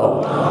করে দাও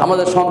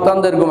আমাদের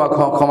সন্তানদের গুনাহ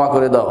ক্ষমা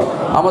করে দাও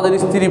আমাদের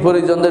স্ত্রী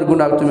পরিজনদের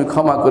গুনাহ তুমি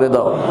ক্ষমা করে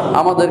দাও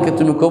আমাদেরকে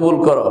তুমি কবুল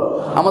করো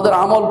আমাদের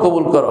আমল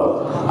কবুল করো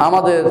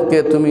আমাদেরকে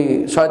তুমি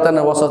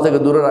শয়তানের ওয়াসওয়াসা থেকে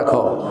দূরে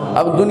রাখো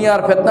এবং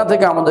দুনিয়ার ফিতনা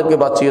থেকে আমাদেরকে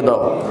বাঁচিয়ে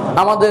দাও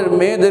আমাদের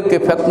মেয়েদেরকে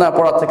ফিতনা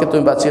পড়া থেকে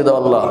তুমি বাঁচিয়ে দাও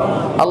আল্লাহ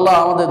আল্লাহ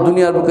আমাদের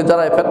দুনিয়ার বুকে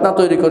যারা ফিতনা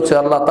তৈরি করছে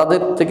আল্লাহ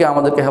তাদের থেকে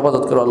আমাদেরকে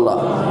হেফাজত করো আল্লাহ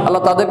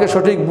আল্লাহ তাদেরকে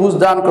সঠিক বুঝ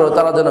দান করো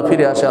তারা যেন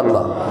ফিরে আসে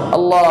আল্লাহ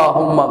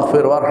আল্লাহুম্মা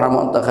গফির ওয়ারহাম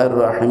আনতা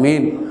খায়রুর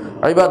রাহিমিন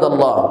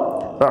ইবাদাল্লাহ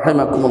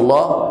رحمكم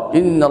الله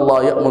إن الله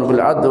يأمر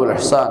بالعدل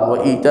والإحسان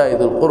وإيتاء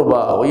ذي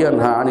القربى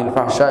وينهى عن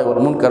الفحشاء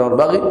والمنكر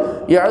والبغي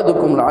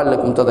يعظكم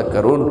لعلكم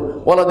تذكرون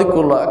ولذكر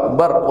الله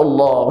أكبر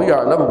والله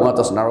يعلم ما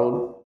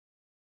تصنعون